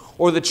Christ,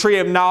 or the tree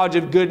of knowledge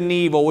of good and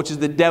evil, which is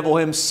the devil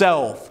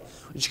himself,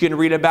 which you can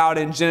read about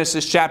in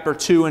Genesis chapter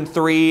 2 and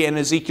 3 and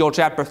Ezekiel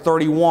chapter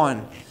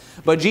 31.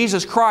 But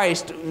Jesus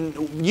Christ,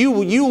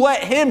 you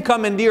let him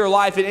come into your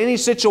life in any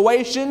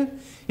situation,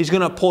 he's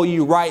going to pull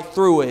you right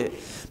through it.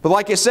 But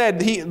like I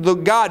said,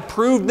 God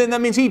proved them.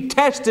 That means he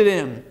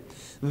tested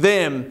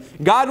them.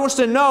 God wants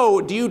to know,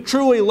 do you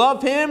truly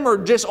love him or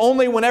just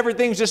only when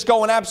everything's just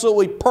going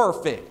absolutely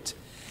perfect?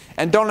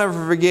 And don't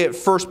ever forget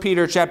 1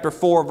 Peter chapter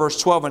 4,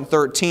 verse 12 and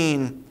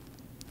 13.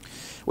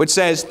 Which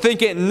says,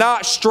 think it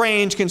not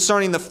strange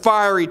concerning the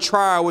fiery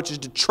trial which is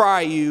to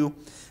try you,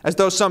 as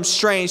though some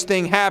strange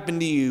thing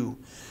happened to you.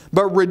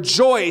 But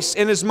rejoice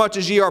inasmuch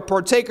as ye are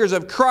partakers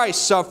of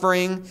Christ's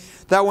suffering,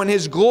 that when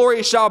his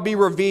glory shall be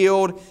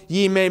revealed,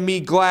 ye may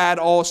be glad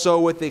also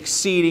with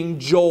exceeding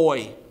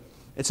joy.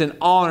 It's an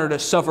honor to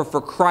suffer for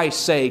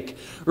Christ's sake.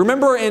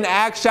 Remember in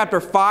Acts chapter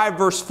 5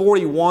 verse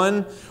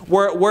 41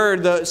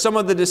 where some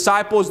of the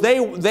disciples, they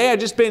had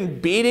just been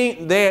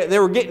beating, they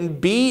were getting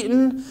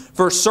beaten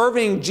for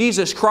serving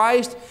Jesus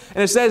Christ.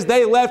 And it says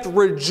they left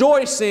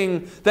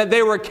rejoicing that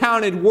they were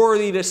counted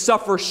worthy to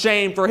suffer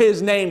shame for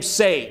his name's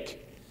sake.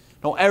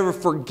 Don't ever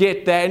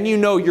forget that. And you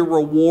know your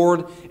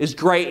reward is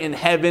great in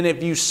heaven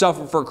if you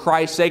suffer for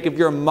Christ's sake, if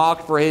you're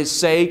mocked for his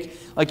sake.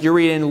 Like you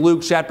read in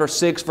Luke chapter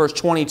 6, verse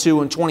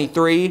 22 and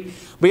 23.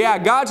 But yeah,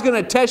 God's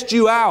going to test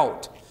you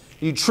out.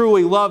 You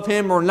truly love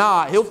him or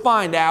not. He'll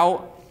find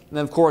out. And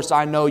of course,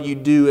 I know you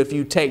do if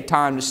you take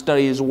time to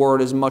study his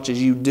word as much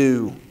as you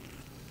do.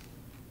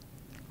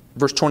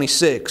 Verse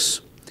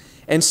 26.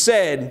 And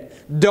said,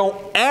 don't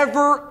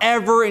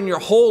ever in your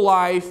whole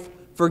life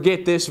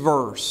forget this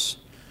verse.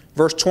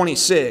 Verse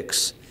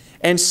 26.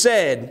 And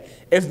said,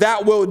 if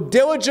thou wilt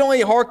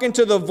diligently hearken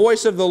to the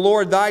voice of the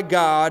Lord thy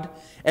God,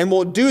 and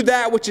will do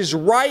that which is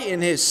right in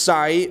his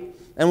sight,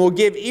 and will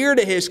give ear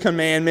to his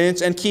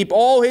commandments, and keep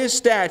all his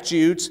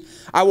statutes,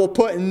 I will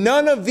put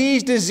none of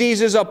these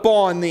diseases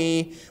upon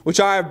thee, which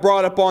I have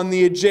brought upon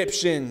the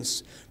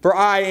Egyptians. For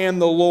I am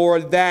the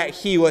Lord that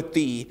healeth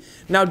thee.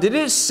 Now, did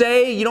it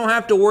say you don't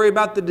have to worry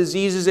about the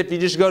diseases if you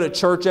just go to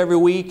church every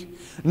week?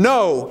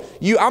 No.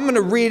 I'm going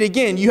to read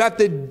again. You have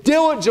to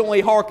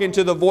diligently hearken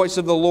to the voice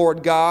of the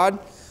Lord God.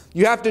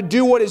 You have to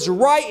do what is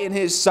right in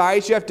his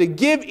sight. You have to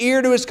give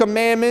ear to his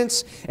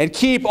commandments and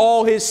keep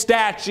all his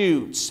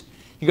statutes.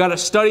 You got to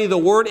study the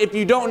Word. If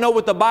you don't know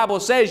what the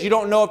Bible says, you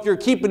don't know if you're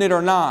keeping it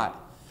or not.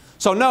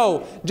 So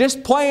no,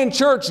 just playing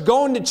church,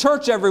 going to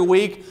church every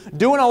week,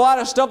 doing a lot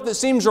of stuff that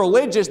seems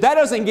religious, that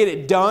doesn't get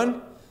it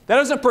done. That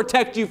doesn't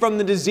protect you from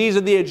the disease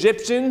of the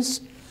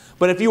Egyptians.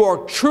 But if you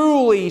are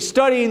truly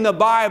studying the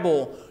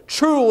Bible,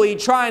 truly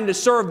trying to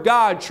serve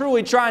God,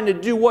 truly trying to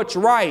do what's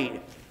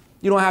right,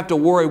 you don't have to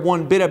worry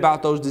one bit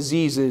about those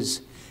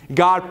diseases.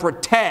 God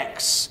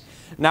protects.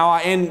 Now,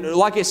 and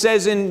like it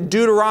says in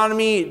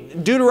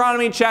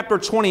Deuteronomy chapter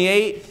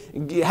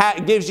 28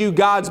 gives you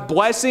God's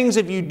blessings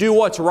if you do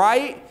what's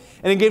right,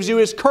 and it gives you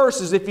His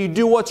curses if you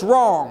do what's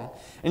wrong.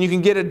 And you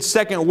can get a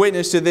second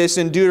witness to this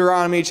in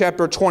Deuteronomy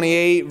chapter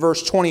 28,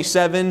 verse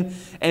 27,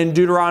 and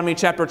Deuteronomy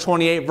chapter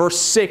 28, verse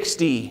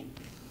 60.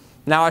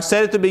 Now, I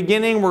said at the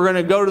beginning, we're going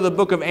to go to the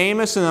book of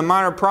Amos and the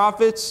minor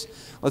prophets.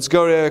 Let's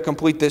go to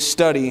complete this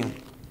study.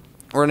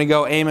 We're going to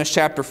go Amos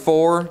chapter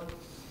 4.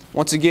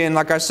 Once again,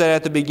 like I said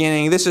at the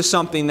beginning, this is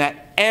something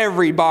that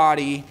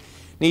everybody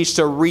needs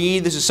to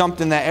read. This is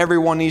something that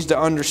everyone needs to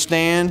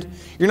understand.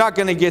 You're not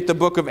going to get the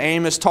book of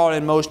Amos taught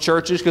in most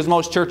churches because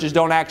most churches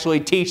don't actually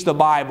teach the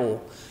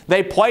Bible.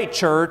 They play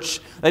church.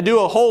 They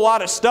do a whole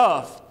lot of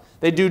stuff.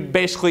 They do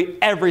basically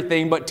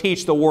everything but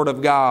teach the Word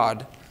of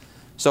God.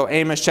 So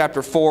Amos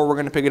chapter 4, we're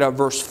going to pick it up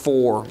verse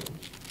 4.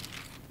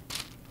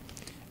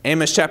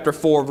 Amos chapter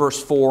 4,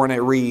 verse 4, and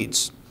it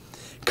reads,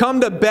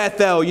 Come to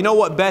Bethel. You know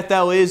what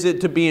Bethel is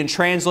it to being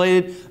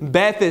translated?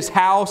 Beth is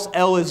house,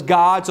 El is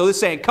God. So this is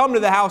saying, come to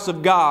the house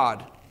of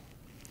God.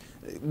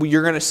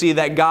 You're going to see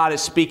that God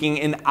is speaking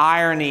in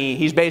irony.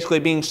 He's basically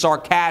being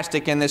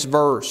sarcastic in this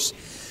verse.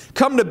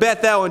 Come to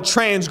Bethel and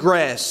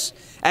transgress.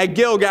 At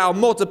Gilgal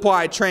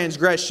multiply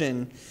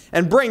transgression.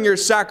 And bring your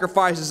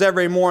sacrifices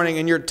every morning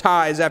and your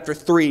tithes after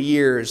 3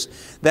 years.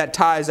 That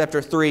tithes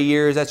after 3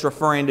 years, that's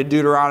referring to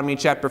Deuteronomy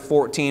chapter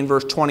 14,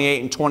 verse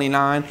 28 and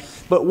 29.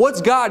 But what's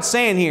God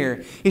saying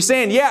here? He's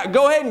saying, yeah,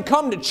 go ahead and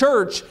come to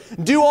church.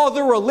 Do all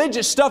the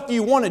religious stuff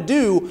you want to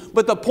do.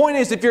 But the point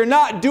is, if you're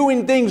not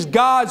doing things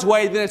God's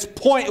way, then it's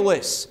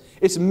pointless.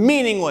 It's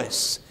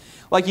meaningless.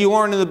 Like you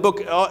learn in the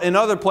book, in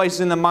other places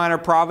in the minor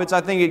prophets,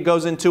 I think it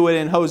goes into it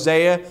in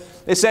Hosea.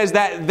 It says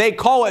that they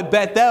call it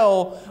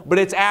Bethel, but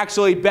it's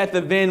actually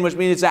Beth-aven, which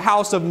means it's a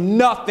house of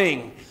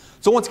nothing.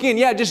 So once again,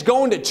 yeah, just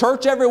going to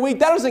church every week,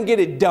 that doesn't get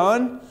it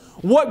done.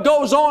 What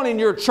goes on in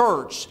your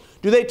church?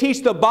 Do they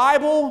teach the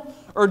Bible,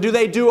 or do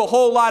they do a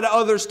whole lot of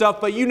other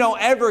stuff, but you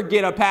don't ever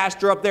get a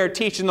pastor up there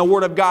teaching the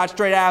Word of God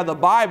straight out of the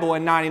Bible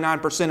in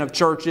 99% of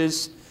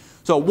churches?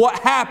 So what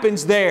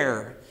happens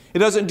there? It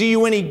doesn't do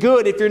you any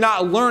good if you're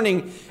not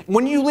learning.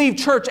 When you leave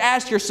church,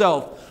 ask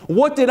yourself,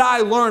 what did I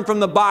learn from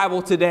the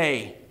Bible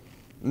today?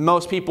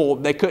 Most people,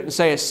 they couldn't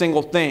say a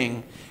single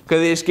thing because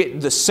they just get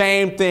the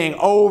same thing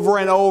over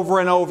and over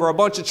and over. A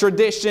bunch of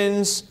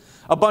traditions,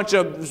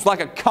 it's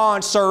like a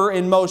concert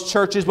in most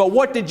churches. But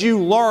what did you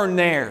learn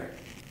there?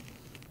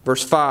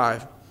 Verse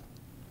 5,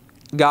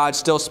 God's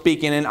still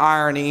speaking in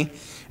irony.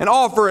 And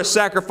offer a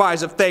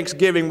sacrifice of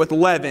thanksgiving with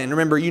leaven.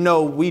 Remember,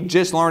 we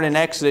just learned in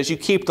Exodus, you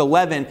keep the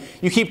leaven,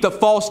 you keep the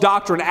false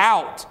doctrine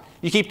out.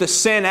 You keep the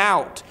sin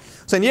out.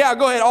 Saying, yeah,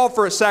 go ahead,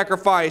 offer a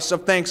sacrifice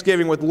of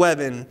thanksgiving with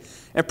leaven,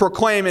 and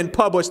proclaim and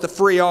publish the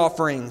free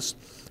offerings.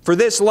 For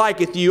this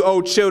liketh you,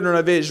 O children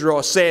of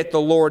Israel, saith the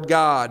Lord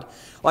God.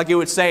 Like it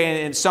would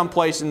say in some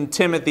place in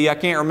Timothy, I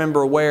can't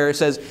remember where, it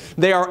says,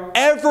 they are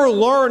ever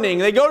learning.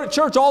 They go to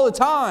church all the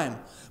time,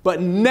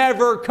 but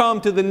never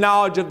come to the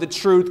knowledge of the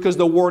truth because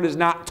the Word is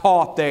not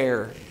taught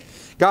there.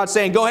 God's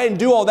saying, go ahead and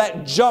do all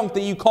that junk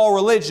that you call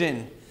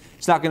religion.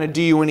 It's not going to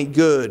do you any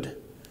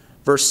good.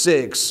 Verse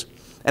 6.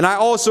 And I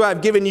also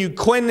have given you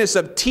cleanness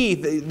of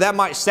teeth. That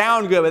might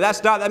sound good, but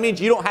that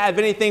means you don't have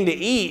anything to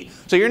eat.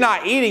 So you're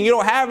not eating. You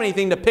don't have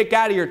anything to pick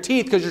out of your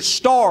teeth because you're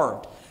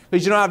starved.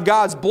 Because you don't have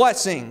God's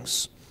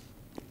blessings.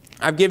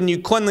 I've given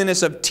you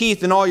cleanliness of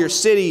teeth in all your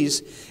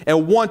cities,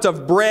 and want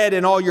of bread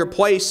in all your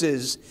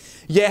places.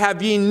 Yet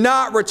have ye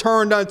not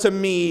returned unto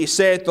me,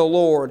 saith the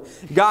Lord.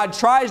 God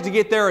tries to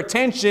get their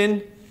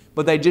attention,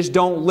 but they just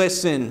don't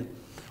listen.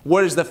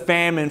 What is the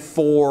famine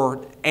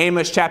for?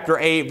 Amos chapter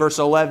 8, verse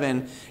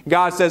 11.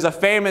 God says, a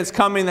famine's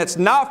coming that's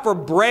not for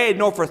bread,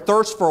 nor for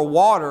thirst for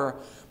water,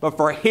 but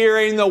for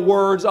hearing the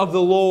words of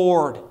the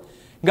Lord.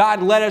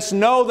 God let us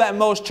know that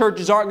most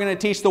churches aren't going to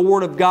teach the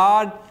Word of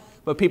God,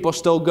 but people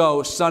still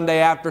go Sunday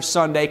after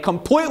Sunday,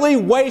 completely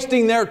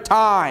wasting their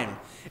time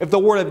if the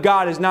Word of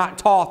God is not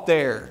taught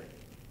there.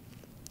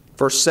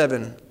 Verse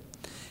 7.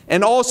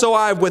 And also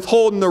I have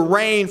withholden the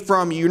rain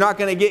from you. You're not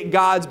going to get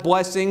God's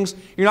blessings.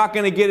 You're not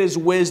going to get His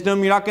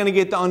wisdom. You're not going to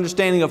get the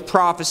understanding of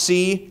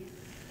prophecy.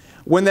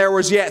 When there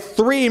was yet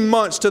 3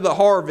 months to the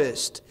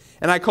harvest,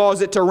 and I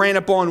caused it to rain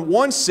upon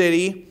one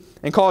city,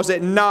 and caused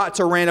it not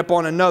to rain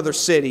upon another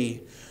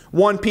city.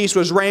 One piece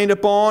was rained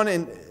upon,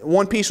 and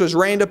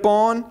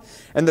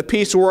the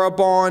piece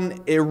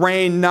whereupon it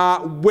rained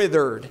not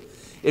withered.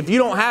 If you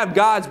don't have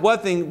God's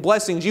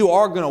blessings, you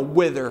are going to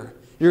wither.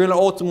 You're going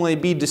to ultimately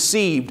be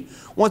deceived.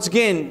 Once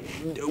again,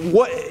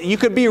 you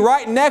could be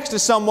right next to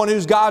someone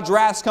whose God's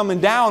wrath's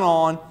coming down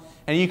on,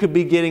 and you could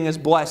be getting His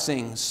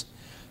blessings.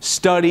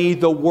 Study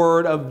the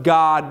Word of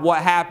God.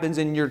 What happens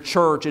in your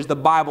church? Is the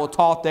Bible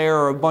taught there,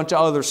 or a bunch of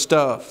other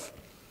stuff?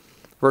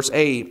 Verse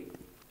 8.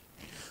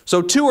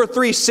 So 2 or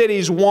 3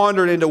 cities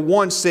wandered into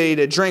one city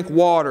to drink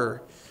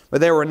water, but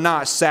they were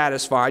not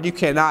satisfied. You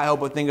cannot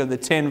help but think of the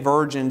 10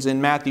 virgins in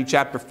Matthew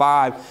chapter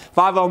 5.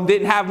 5 of them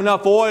didn't have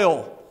enough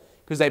oil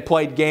because they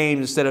played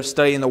games instead of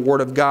studying the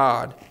Word of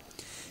God.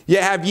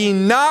 Yet have ye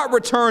not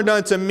returned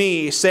unto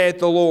me, saith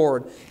the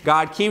Lord.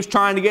 God keeps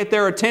trying to get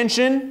their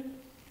attention,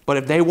 but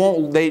if they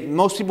won't,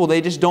 most people,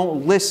 they just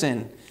don't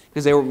listen.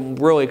 Because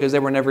they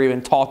were never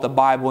even taught the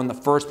Bible in the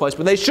first place.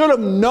 But they should have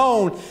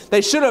known,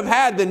 they should have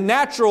had the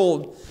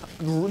natural,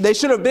 they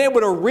should have been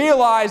able to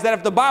realize that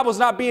if the Bible's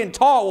not being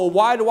taught, well,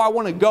 why do I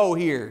want to go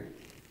here?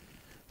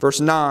 Verse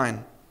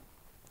 9.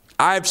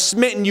 I have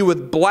smitten you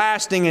with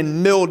blasting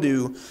and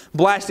mildew.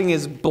 Blasting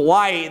is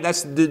blight.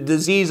 That's the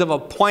disease of a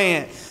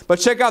plant. But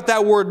check out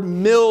that word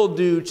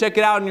mildew. Check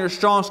it out in your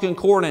Strong's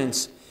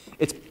Concordance.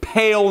 It's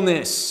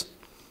paleness.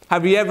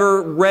 Have you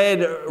ever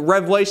read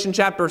Revelation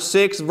chapter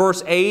 6,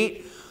 verse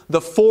 8? The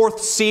 4th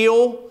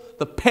seal,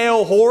 the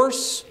pale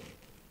horse.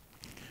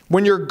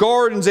 When your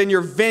gardens and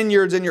your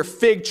vineyards and your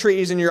fig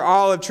trees and your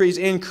olive trees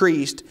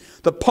increased,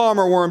 the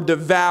palmer worm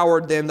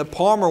devoured them. The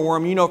palmer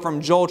worm, you know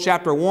from Joel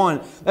chapter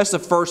 1, that's the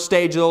first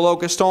stage of the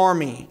locust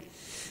army.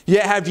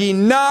 Yet have ye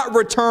not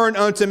returned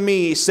unto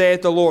me,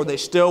 saith the Lord. They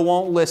still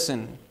won't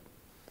listen.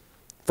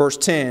 Verse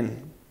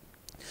 10.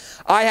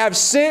 I have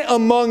sent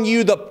among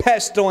you the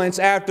pestilence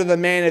after the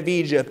man of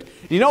Egypt.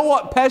 You know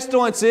what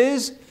pestilence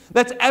is?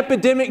 That's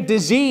epidemic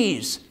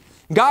disease.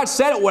 God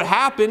said it would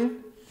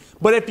happen.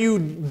 But if you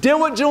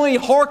diligently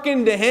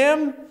hearken to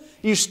Him,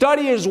 you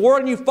study His Word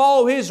and you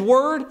follow His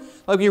Word,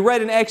 like you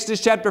read in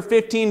Exodus chapter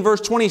 15,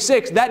 verse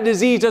 26, that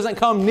disease doesn't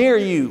come near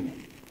you.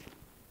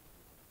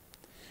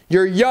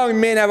 Your young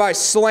men have I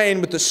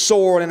slain with the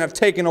sword and have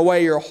taken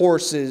away your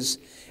horses.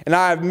 And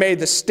I have made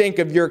the stink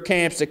of your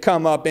camps to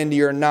come up into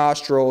your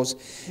nostrils.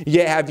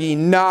 Yet have ye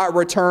not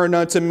returned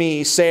unto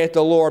me, saith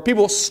the Lord.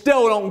 People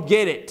still don't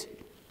get it.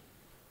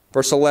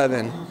 Verse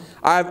 11.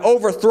 I have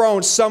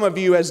overthrown some of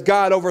you as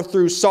God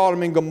overthrew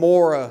Sodom and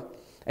Gomorrah.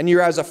 And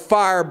you're as a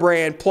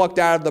firebrand plucked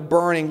out of the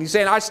burning. He's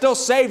saying, I still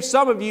saved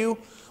some of you.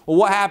 Well,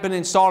 what happened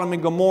in Sodom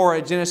and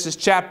Gomorrah? Genesis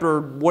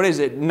chapter,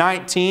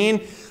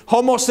 19?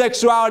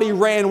 Homosexuality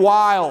ran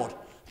wild.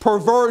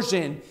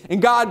 Perversion.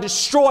 And God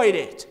destroyed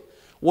it.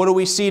 What do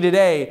we see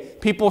today?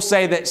 People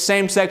say that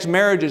same-sex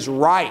marriage is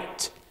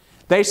right.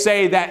 They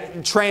say that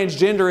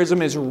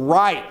transgenderism is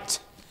right.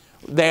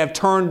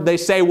 They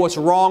say what's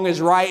wrong is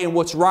right and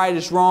what's right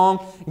is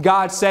wrong.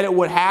 God said it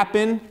would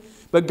happen.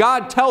 But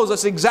God tells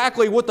us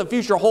exactly what the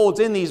future holds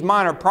in these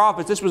minor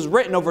prophets. This was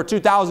written over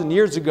 2,000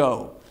 years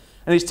ago.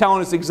 And He's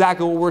telling us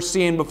exactly what we're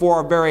seeing before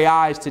our very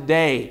eyes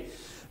today.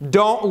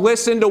 Don't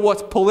listen to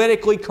what's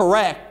politically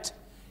correct.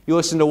 You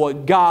listen to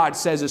what God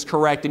says is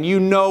correct, and you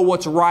know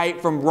what's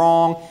right from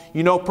wrong.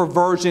 You know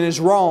perversion is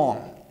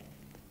wrong.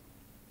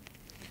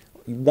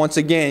 Once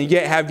again,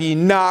 yet have ye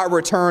not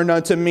returned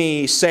unto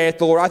me, saith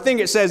the Lord. I think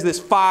it says this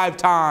 5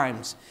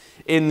 times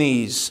in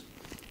these.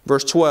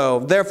 Verse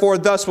 12, therefore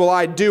thus will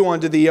I do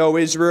unto thee, O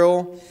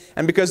Israel,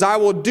 and because I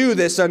will do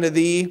this unto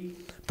thee,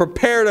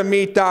 prepare to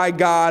meet thy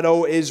God,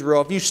 O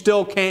Israel. If you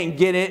still can't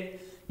get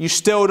it, you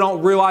still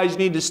don't realize you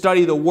need to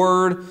study the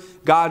Word,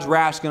 God's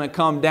wrath is going to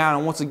come down.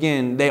 And once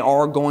again, they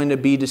are going to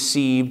be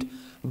deceived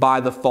by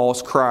the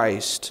false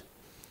Christ.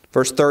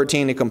 Verse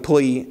 13 to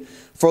complete.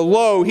 For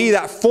lo, He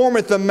that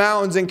formeth the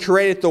mountains and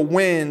createth the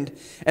wind,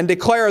 and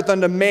declareth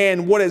unto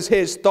man what is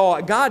his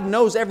thought. God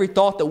knows every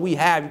thought that we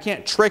have. You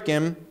can't trick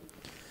Him.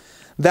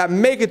 That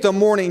maketh the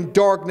morning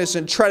darkness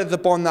and treadeth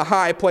upon the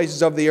high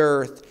places of the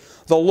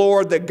earth. The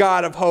Lord, the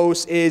God of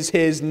hosts, is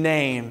His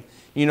name.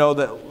 You know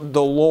that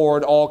the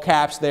Lord, all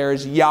caps there,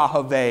 is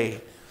Yahweh.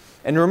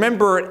 And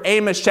remember in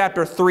Amos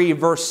chapter 3,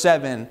 verse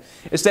 7,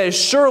 it says,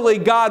 surely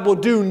God will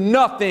do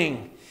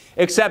nothing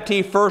except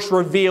He first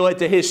reveal it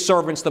to His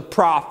servants, the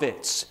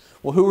prophets.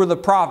 Well, who are the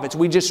prophets?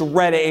 We just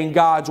read it in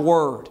God's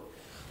Word.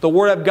 The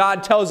Word of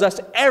God tells us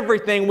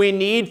everything we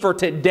need for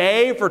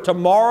today, for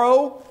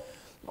tomorrow.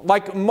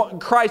 Like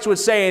Christ would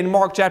say in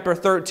Mark chapter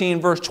 13,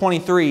 verse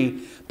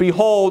 23,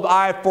 behold,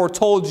 I have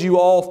foretold you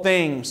all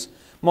things.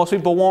 Most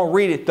people won't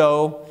read it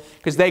though,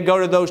 because they go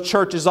to those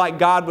churches like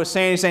God was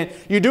saying. He's saying,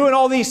 you're doing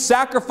all these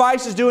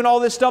sacrifices, doing all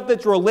this stuff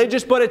that's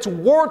religious, but it's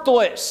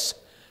worthless.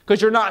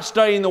 because you're not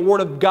studying the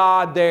Word of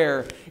God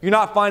there. You're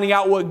not finding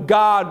out what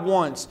God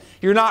wants.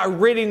 You're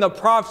not reading the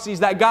prophecies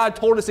that God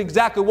told us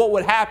exactly what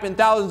would happen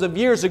thousands of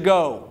years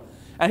ago.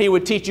 And He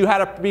would teach you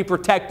how to be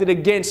protected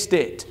against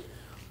it.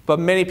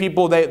 But many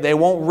people, they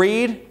won't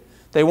read.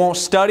 They won't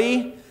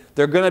study.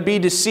 They're going to be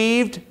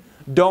deceived.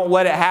 Don't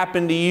let it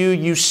happen to you.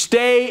 You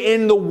stay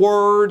in the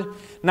Word,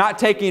 not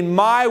taking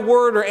my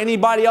word or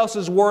anybody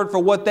else's word for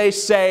what they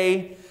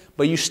say,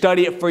 but you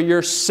study it for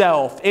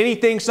yourself.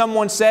 Anything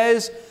someone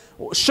says,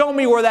 show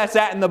me where that's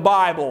at in the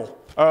Bible.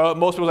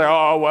 Most people say,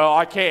 oh, well,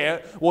 I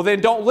can't. Well, then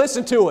don't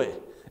listen to it.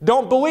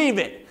 Don't believe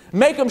it.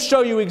 Make them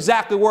show you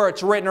exactly where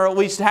it's written, or at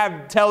least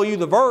tell you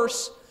the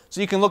verse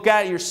so you can look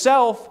at it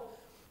yourself.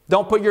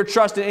 Don't put your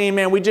trust in any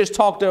man. We just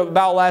talked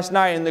about last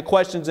night in the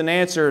questions and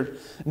answered.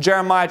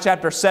 Jeremiah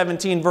chapter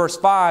 17, verse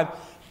 5.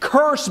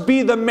 Cursed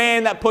be the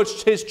man that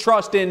puts his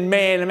trust in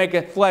man and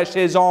maketh flesh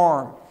his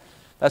arm.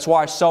 That's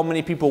why so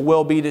many people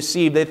will be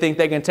deceived. They think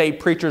they can take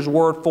preacher's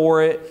word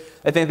for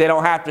it. They think they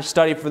don't have to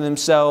study for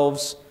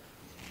themselves.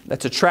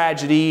 That's a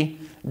tragedy.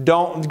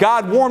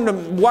 God warned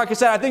them. Like I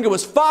said, I think it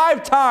was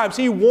 5 times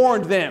He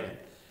warned them.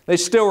 They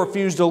still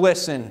refused to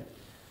listen.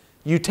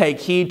 You take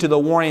heed to the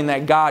warning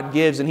that God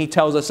gives, and He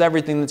tells us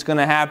everything that's going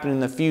to happen in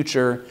the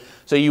future,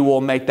 so you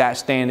will make that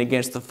stand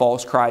against the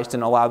false Christ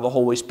and allow the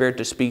Holy Spirit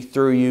to speak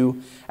through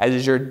you, as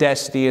is your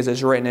destiny, as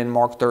is written in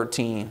Mark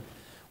 13.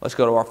 Let's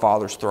go to our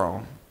Father's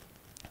throne.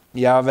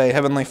 Yahweh,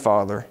 Heavenly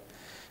Father,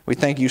 we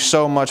thank You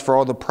so much for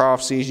all the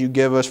prophecies You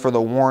give us, for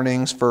the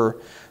warnings,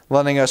 for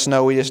letting us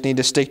know we just need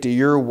to stick to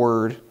Your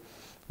word.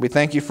 We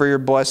thank You for Your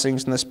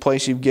blessings in this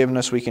place You've given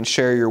us. We can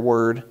share Your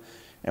word.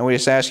 And we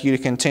just ask You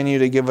to continue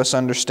to give us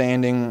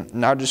understanding,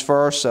 not just for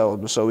ourselves,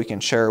 but so we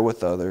can share it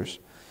with others.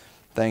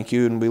 Thank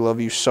You, and we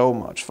love You so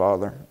much,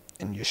 Father.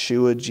 In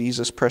Yeshua,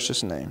 Jesus'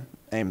 precious name,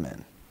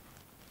 amen.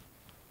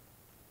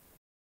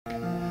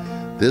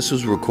 This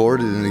was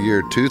recorded in the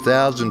year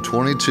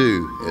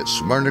 2022 at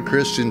Smyrna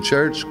Christian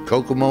Church,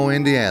 Kokomo,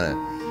 Indiana,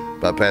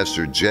 by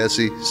Pastor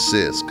Jesse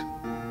Sisk.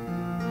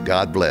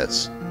 God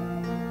bless.